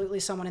absolutely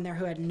someone in there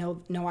who had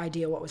no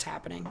idea what was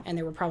happening, and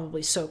they were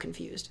probably so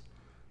confused.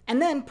 And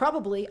then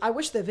probably, I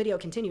wish the video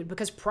continued,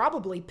 because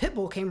probably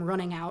Pitbull came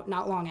running out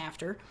not long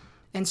after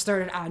and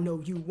started, "I know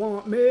you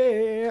want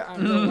me, I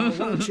know I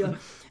want you."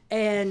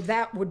 And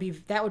that would be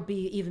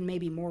even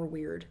maybe more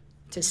weird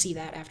to see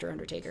that after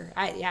Undertaker.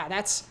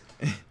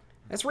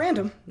 That's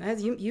random.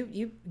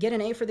 You get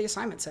an A for the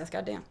assignment, Seth.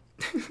 Goddamn.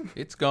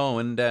 It's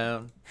going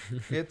down.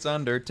 It's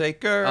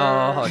Undertaker.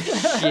 Oh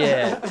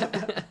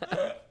shit.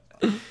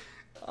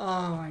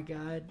 Oh my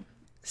God.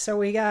 So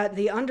we got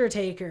The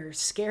Undertaker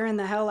scaring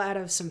the hell out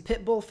of some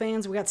Pitbull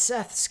fans. We got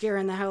Seth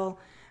scaring the hell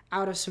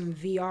out of some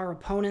VR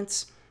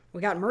opponents.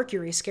 We got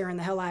Mercury scaring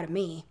the hell out of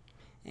me.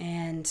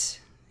 And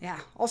yeah,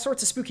 all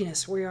sorts of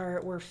spookiness.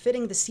 We're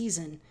fitting the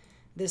season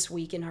this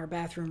week in our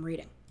bathroom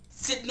reading.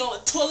 Sitting on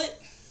the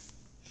toilet.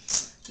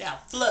 Now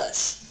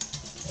flush.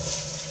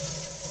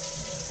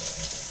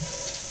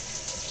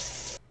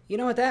 You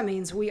know what that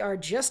means. We are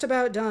just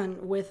about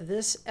done with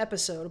this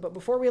episode, but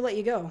before we let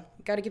you go,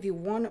 got to give you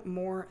one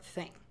more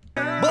thing.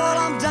 But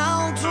I'm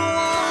down to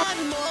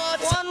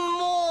one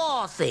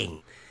more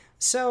thing.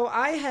 So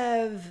I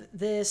have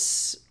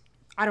this,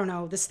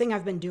 this thing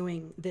I've been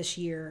doing this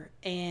year,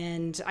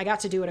 and I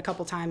got to do it a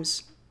couple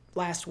times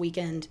last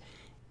weekend.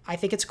 I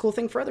think it's a cool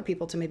thing for other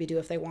people to maybe do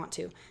if they want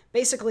to.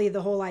 Basically,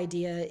 the whole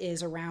idea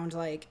is around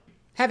like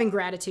having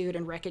gratitude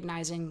and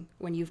recognizing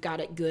when you've got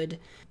it good.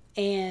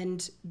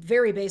 And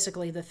very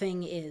basically, the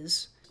thing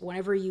is,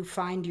 whenever you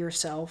find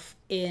yourself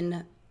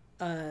in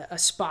a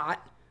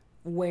spot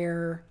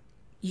where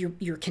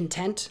you're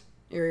content,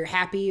 or you're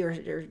happy,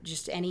 or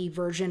just any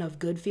version of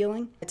good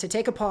feeling, to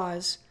take a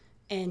pause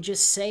and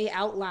just say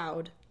out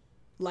loud,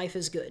 life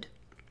is good.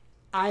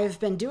 I've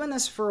been doing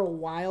this for a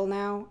while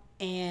now,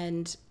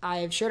 and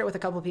I've shared it with a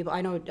couple of people.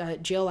 I know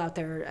Jill out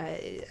there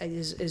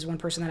is one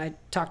person that I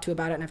talked to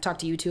about it, and I've talked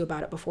to you two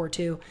about it before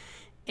too.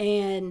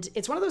 And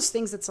it's one of those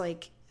things that's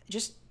like,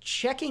 just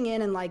checking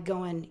in and like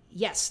going,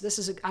 yes,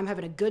 I'm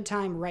having a good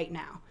time right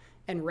now,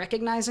 and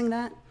recognizing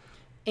that.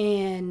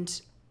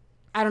 And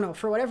I don't know,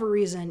 for whatever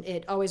reason,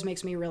 it always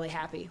makes me really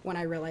happy when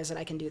I realize that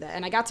I can do that.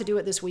 And I got to do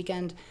it this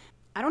weekend.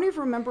 I don't even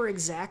remember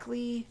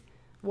exactly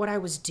what I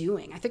was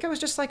doing. I think I was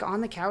just like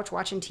on the couch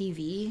watching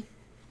TV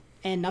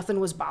and nothing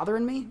was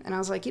bothering me. And I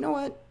was like, you know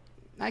what?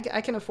 I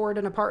can afford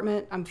an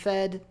apartment. I'm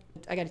fed.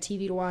 I got a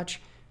TV to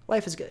watch.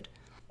 Life is good.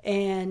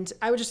 And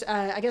I would just,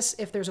 I guess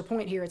if there's a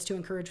point here, it's to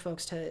encourage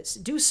folks to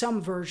do some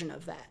version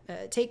of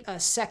that. Take a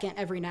second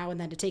every now and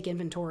then to take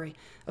inventory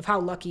of how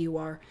lucky you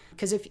are.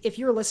 Because if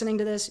you're listening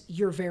to this,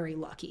 you're very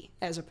lucky.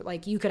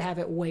 You could have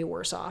it way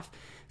worse off.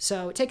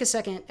 So take a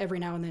second every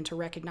now and then to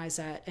recognize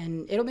that,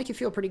 and it'll make you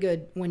feel pretty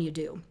good when you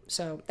do.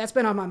 So that's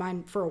been on my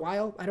mind for a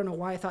while. I don't know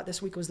why I thought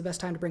this week was the best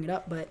time to bring it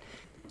up, but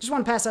just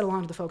want to pass that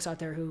along to the folks out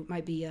there who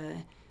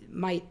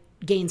might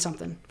gain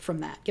something from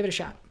that. Give it a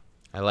shot.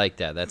 I like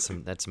that. That's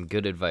some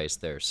good advice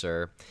there,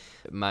 sir.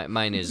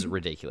 Mine is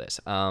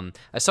ridiculous. I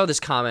saw this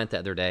comment the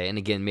other day, and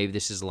again, maybe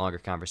this is a longer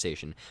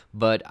conversation,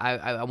 but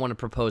I want to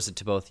propose it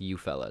to both of you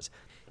fellas.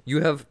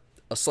 You have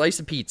a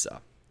slice of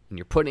pizza, and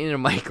you're putting it in a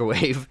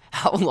microwave.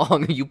 How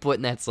long are you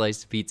putting that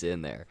slice of pizza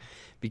in there?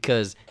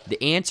 Because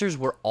the answers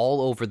were all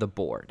over the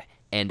board,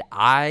 and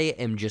I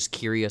am just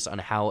curious on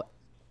how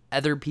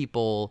other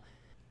people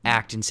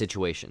act in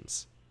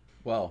situations.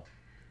 Well,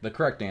 the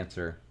correct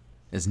answer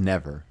is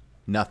never.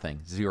 Nothing.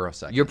 0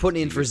 seconds. You're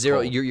putting in for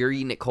 0. You're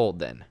eating it cold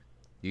then.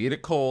 You eat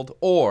it cold,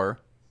 or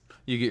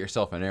you get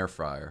yourself an air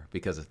fryer.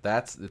 Because if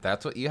that's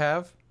what you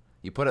have,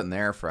 you put it in the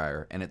air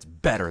fryer, and it's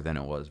better than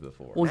it was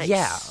before. Well,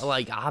 yeah,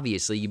 like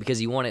obviously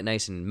because you want it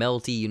nice and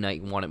melty,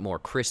 you want it more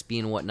crispy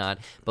and whatnot.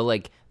 But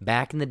like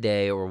back in the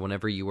day, or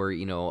whenever you were,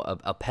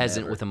 a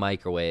peasant with a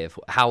microwave,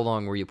 how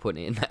long were you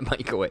putting it in that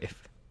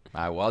microwave?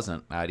 I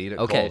wasn't. I'd eat it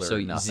okay, cold or so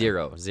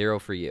nothing. 0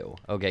 for you.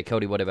 Okay,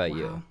 Cody, what about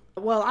you?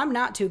 Well, I'm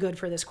not too good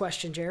for this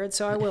question, Jared,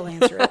 so I will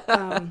answer it.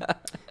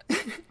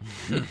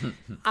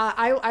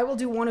 I will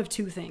do one of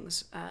two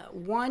things.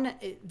 One,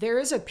 there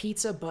is a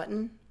pizza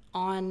button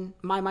on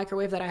my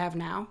microwave that I have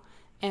now.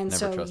 And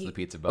Never trust the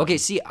pizza button. Okay,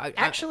 see,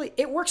 actually,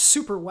 it works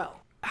super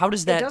well. How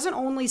does that... It doesn't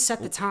only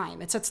set the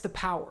time, it sets the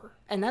power.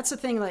 And that's the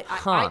thing, like,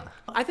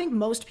 I think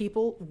most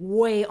people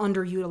way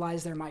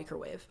underutilize their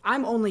microwave.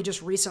 I'm only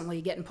just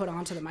recently getting put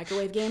onto the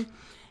microwave game.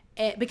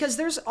 Because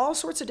there's all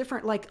sorts of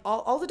different, like,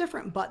 all the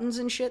different buttons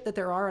and shit that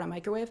there are in a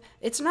microwave.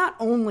 It's not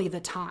only the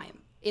time.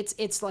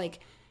 It's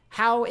like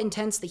how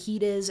intense the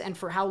heat is and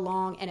for how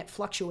long, and it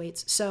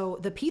fluctuates. So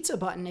the pizza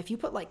button, if you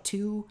put like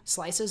 2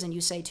 slices and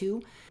you say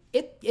 2,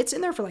 it's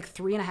in there for like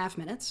 3.5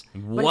 minutes.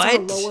 But it's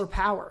at a lower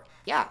power.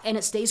 Yeah, and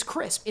it stays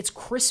crisp. It's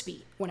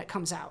crispy when it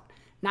comes out.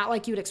 Not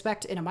like you'd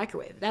expect in a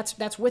microwave.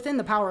 That's within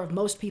the power of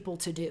most people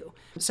to do.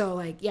 So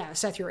like, yeah,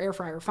 Seth, your air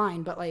fryer,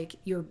 fine, but like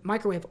your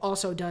microwave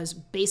also does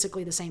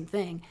basically the same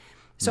thing.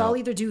 So I'll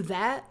either do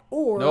that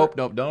or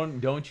Nope,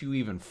 don't you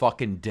even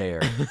fucking dare.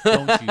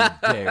 Don't you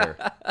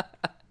dare.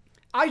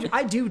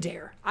 I do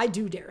dare. I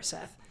do dare,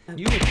 Seth.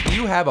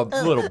 You have a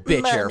little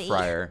bitch air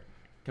fryer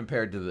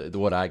compared to the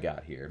what I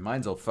got here.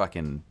 Mine's a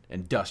fucking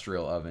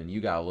industrial oven.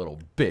 You got a little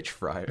bitch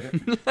fryer.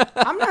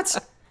 I'm not.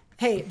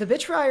 Hey, the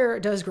bitch fryer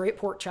does great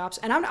pork chops,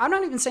 and I'm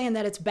not even saying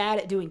that it's bad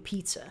at doing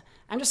pizza.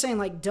 I'm just saying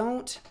like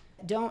don't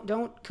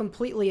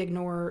completely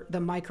ignore the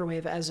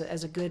microwave as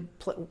a good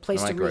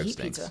place to reheat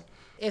pizza.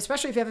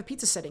 especially if you have a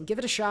pizza setting, give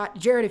it a shot.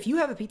 Jared, if you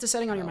have a pizza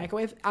setting on your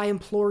microwave, I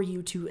implore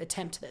you to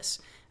attempt this,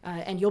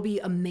 and you'll be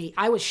amazed.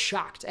 I was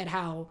shocked at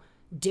how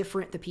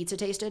different the pizza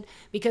tasted,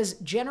 because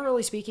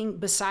generally speaking,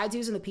 besides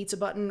using the pizza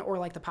button or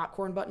like the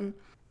popcorn button,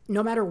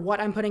 no matter what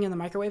I'm putting in the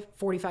microwave,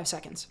 45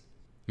 seconds.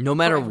 No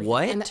matter Everything.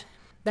 what? And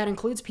that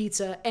includes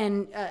pizza.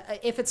 And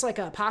if it's like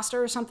a pasta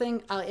or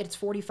something, it's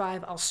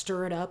 45. I'll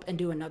stir it up and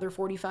do another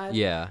 45.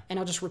 Yeah. And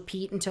I'll just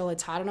repeat until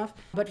it's hot enough.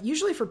 But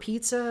usually for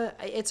pizza,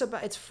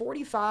 it's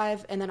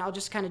 45, and then I'll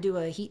just kind of do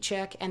a heat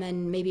check, and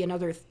then maybe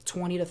another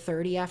 20 to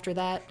 30 after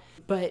that.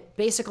 But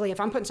basically, if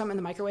I'm putting something in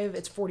the microwave,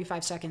 it's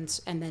 45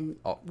 seconds, and then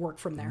work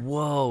from there.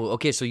 Whoa.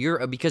 Okay, so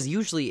you're because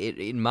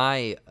usually in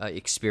my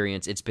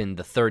experience, it's been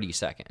the 30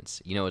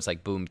 seconds. You know, it's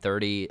like boom,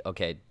 30.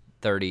 Okay,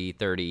 30,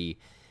 30,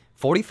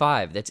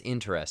 45. That's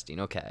interesting.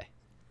 Okay.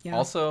 Yeah.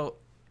 Also,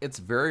 it's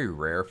very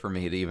rare for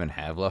me to even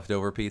have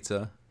leftover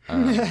pizza.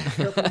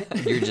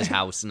 You're just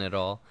housing it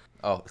all.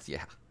 Oh,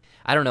 yeah.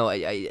 I don't know.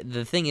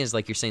 The thing is,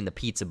 like you're saying, the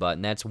pizza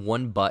button, that's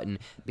one button,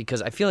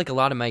 because I feel like a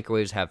lot of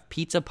microwaves have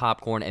pizza,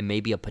 popcorn, and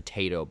maybe a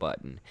potato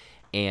button.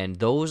 And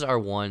those are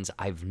ones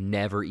I've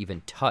never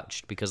even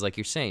touched because, like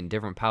you're saying,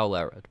 different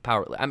power.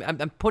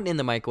 I'm putting in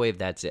the microwave,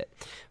 that's it.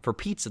 For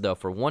pizza, though,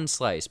 for one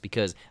slice,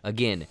 because,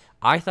 again,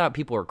 I thought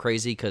people were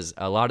crazy because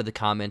a lot of the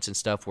comments and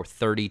stuff were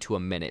 30 to a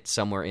minute,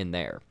 somewhere in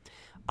there.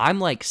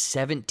 I'm like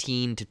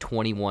 17 to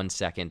 21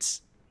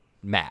 seconds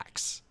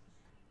max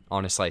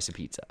on a slice of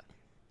pizza.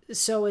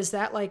 So is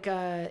that like,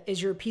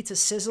 is your pizza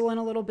sizzling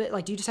a little bit?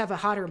 Like, do you just have a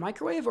hotter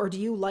microwave, or do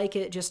you like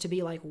it just to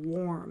be like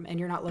warm and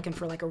you're not looking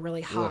for like a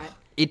really hot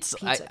It's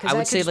pizza? I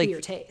would that say could just like be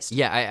your taste.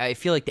 Yeah, I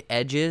feel like the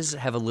edges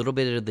have a little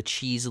bit of the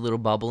cheese, a little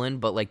bubbling,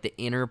 but like the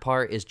inner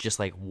part is just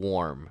like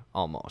warm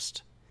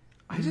almost.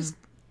 I just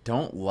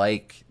don't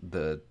like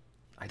the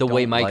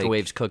way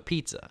microwaves cook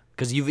pizza,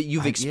 because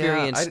you've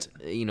experienced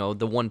the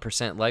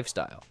 1%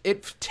 lifestyle.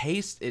 It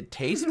tastes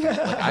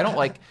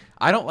like,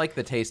 I don't like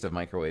the taste of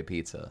microwave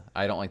pizza.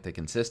 I don't like the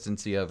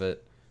consistency of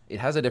it. It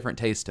has a different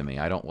taste to me.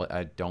 I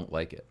don't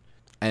like it.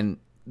 And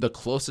the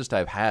closest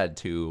I've had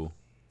to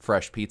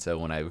fresh pizza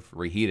when I've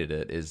reheated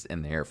it is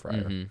in the air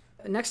fryer.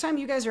 Mm-hmm. Next time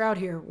you guys are out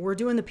here, we're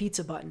doing the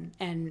pizza button,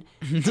 and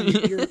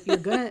you're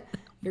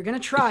gonna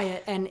try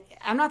it. And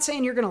I'm not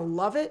saying you're gonna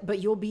love it, but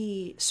you'll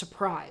be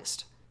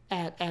surprised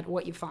at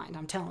what you find.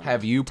 I'm telling you.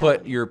 Have you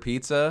put your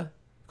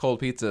cold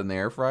pizza in the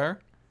air fryer?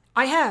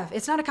 I have.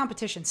 It's not a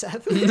competition,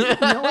 Seth.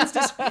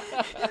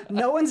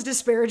 No one's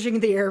disparaging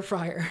the air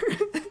fryer.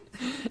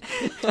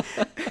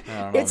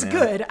 It's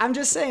good. I'm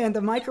just saying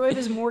the microwave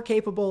is more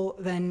capable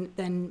than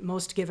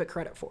most give it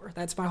credit for.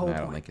 That's my whole point.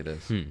 I don't think it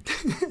is.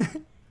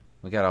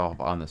 We got off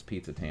on this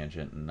pizza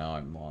tangent, and now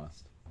I'm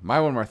lost.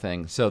 My one more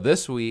thing. So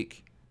this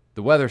week,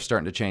 the weather's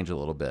starting to change a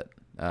little bit.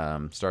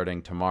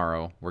 Starting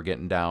tomorrow, we're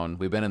getting down.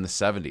 We've been in the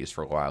 70s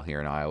for a while here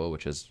in Iowa,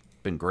 which has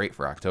been great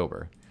for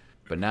October.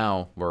 But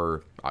now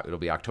it'll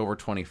be October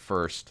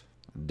 21st,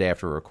 the day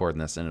after we're recording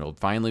this, and it'll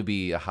finally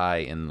be a high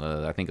in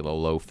the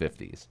low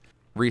 50s.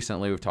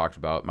 Recently, we've talked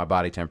about my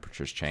body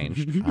temperature's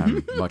changed.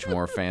 I'm much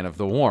more a fan of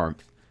the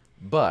warmth.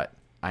 But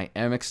I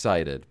am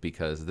excited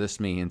because this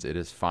means it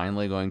is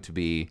finally going to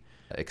be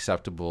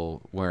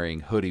acceptable wearing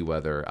hoodie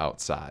weather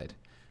outside,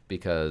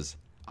 because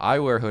I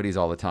wear hoodies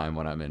all the time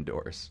when I'm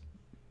indoors.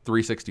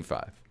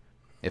 365.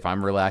 If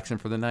I'm relaxing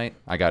for the night,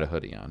 I got a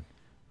hoodie on.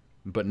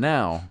 But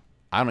now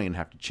I don't even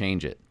have to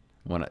change it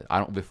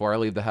before I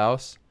leave the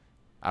house.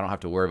 I don't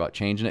have to worry about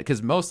changing it,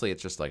 because mostly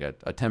it's just like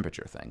a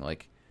temperature thing.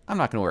 Like, I'm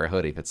not gonna wear a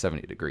hoodie if it's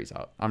 70 degrees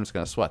out. I'm just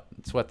gonna sweat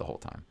the whole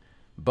time.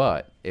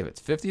 But if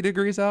it's 50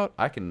 degrees out,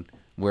 I can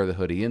wear the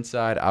hoodie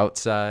inside,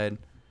 outside,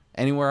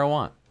 anywhere I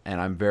want, and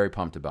I'm very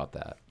pumped about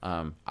that.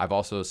 I've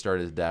also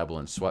started to dabble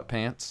in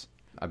sweatpants.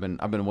 I've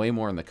been way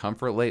more in the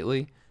comfort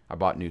lately. I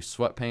bought new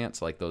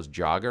sweatpants, like those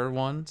jogger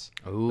ones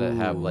that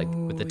have like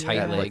with the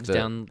tight legs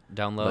down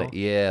low.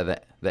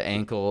 The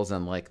ankles,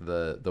 and like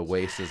the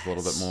waist is a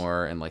little bit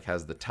more, and like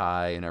has the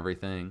tie and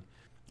everything.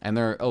 And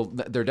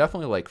they're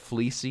definitely like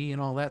fleecy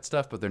and all that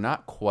stuff, but they're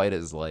not quite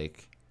as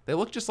like, they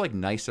look just like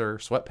nicer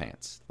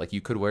sweatpants. Like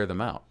you could wear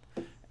them out.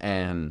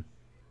 And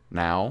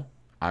now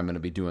I'm going to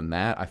be doing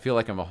that. I feel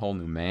like I'm a whole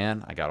new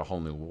man. I got a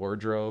whole new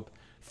wardrobe.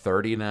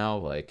 30 now,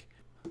 like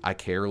I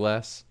care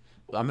less.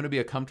 I'm going to be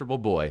a comfortable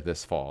boy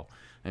this fall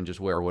and just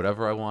wear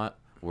whatever I want,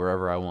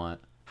 wherever I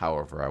want,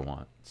 however I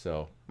want.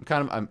 So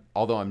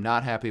although I'm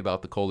not happy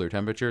about the colder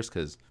temperatures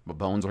because my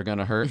bones are going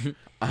to hurt,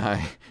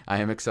 I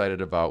am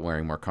excited about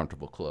wearing more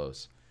comfortable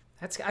clothes.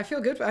 I feel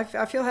good.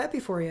 I feel happy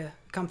for you,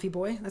 comfy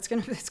boy. That's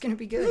gonna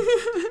be good.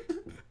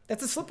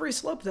 That's a slippery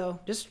slope, though.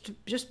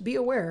 Just be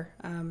aware.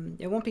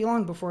 It won't be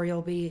long before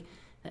you'll be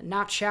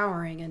not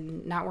showering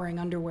and not wearing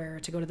underwear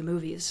to go to the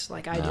movies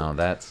like I do. No,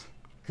 that's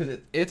because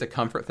it's a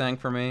comfort thing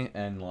for me.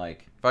 And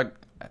like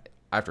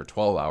after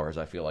 12 hours,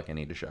 I feel like I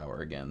need to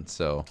shower again.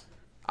 So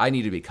I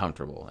need to be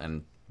comfortable,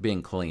 and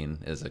being clean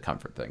is a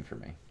comfort thing for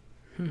me.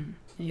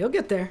 You'll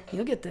get there.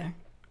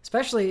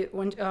 Especially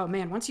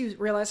once you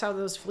realize how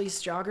those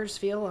fleece joggers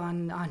feel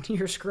on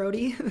your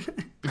scroty.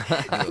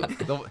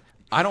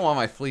 I don't want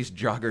my fleece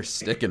jogger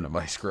sticking to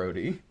my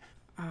scroty.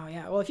 Oh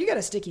yeah. Well, if you got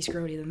a sticky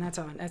scroty, then that's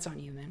on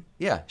you, man.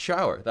 Yeah,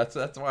 shower. That's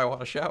why I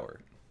want to shower.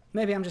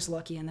 Maybe I'm just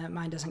lucky in that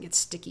mine doesn't get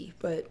sticky,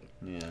 but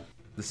Yeah.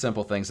 The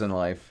simple things in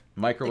life.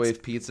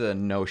 Microwave pizza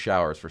and no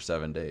showers for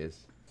 7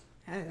 days.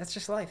 hey, that's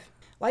just life.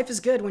 Life is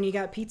good when you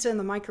got pizza in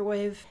the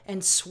microwave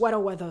and sweater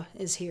weather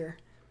is here.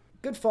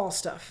 Good fall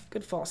stuff.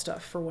 Good fall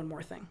stuff for one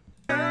more thing.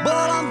 But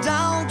I'm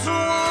down to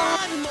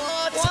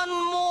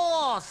one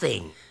more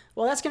thing.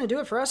 Well, that's going to do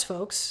it for us,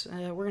 folks.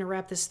 We're going to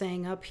wrap this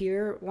thing up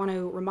here. Want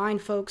to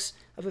remind folks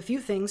of a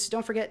few things.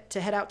 Don't forget to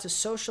head out to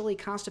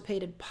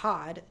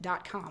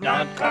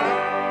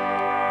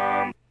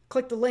sociallyconstipatedpod.com.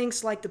 Click the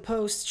links, like the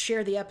posts,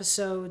 share the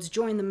episodes,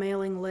 join the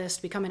mailing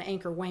list, become an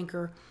anchor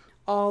wanker,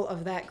 all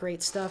of that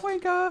great stuff.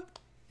 Wanker.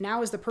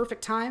 Now is the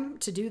perfect time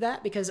to do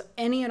that because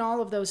any and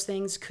all of those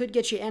things could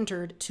get you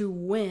entered to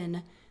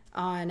win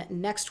on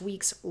this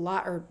week's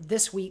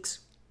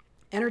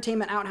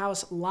Entertainment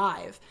Outhouse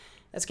Live.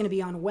 That's going to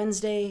be on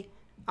Wednesday,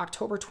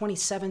 October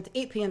 27th,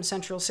 8 p.m.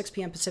 Central, 6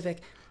 p.m.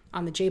 Pacific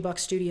on the J-Buck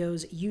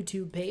Studios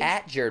YouTube page.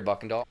 At Jared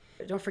Buckendahl.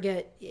 Don't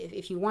forget,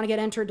 if you want to get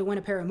entered to win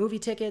a pair of movie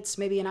tickets,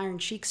 maybe an Iron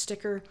Cheek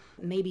sticker,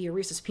 maybe a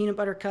Reese's Peanut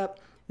Butter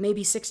Cup,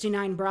 maybe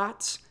 69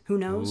 brats, who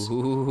knows?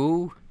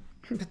 Ooh.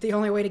 But the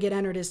only way to get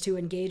entered is to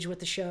engage with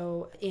the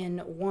show in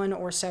one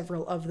or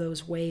several of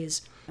those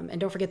ways. And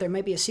don't forget, there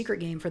might be a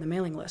secret game for the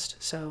mailing list,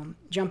 so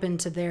jump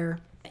into there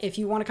if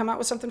you want to come out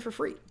with something for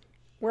free.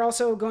 We're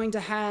also going to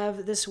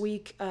have this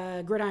week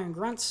Gridiron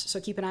Grunts, so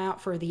keep an eye out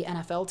for the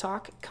NFL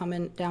talk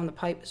coming down the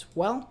pipe as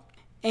well.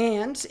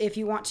 And if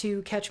you want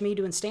to catch me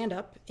doing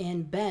stand-up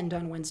in Bend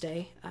on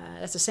Wednesday,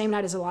 that's the same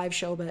night as a live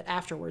show, but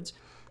afterwards,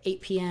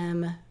 8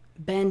 p.m.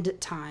 Bend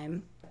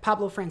time,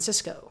 Pablo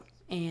Francisco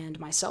and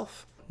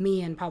myself,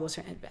 me and Pablo,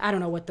 I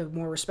don't know what the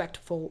more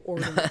respectful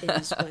order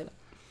is, but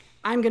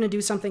I'm going to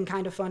do something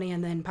kind of funny,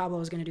 and then Pablo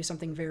is going to do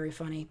something very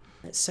funny.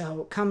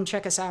 So come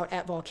check us out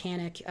at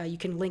Volcanic. You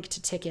can link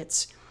to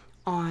tickets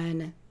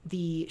on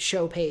the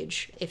show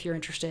page if you're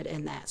interested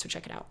in that, so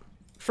check it out.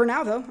 For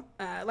now, though,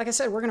 like I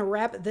said, we're going to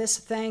wrap this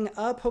thing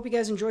up. Hope you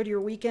guys enjoyed your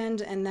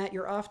weekend and that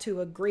you're off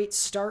to a great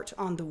start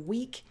on the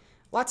week.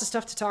 Lots of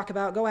stuff to talk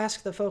about. Go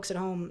ask the folks at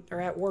home or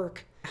at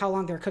work how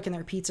long they're cooking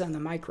their pizza in the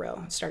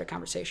micro. Start a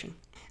conversation.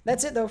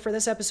 That's it, though, for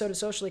this episode of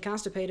Socially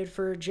Constipated.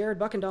 For Jared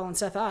Buckendahl and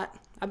Seth Ott,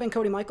 I've been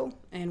Cody Michael,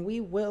 and we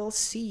will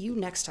see you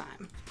next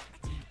time.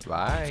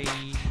 Bye.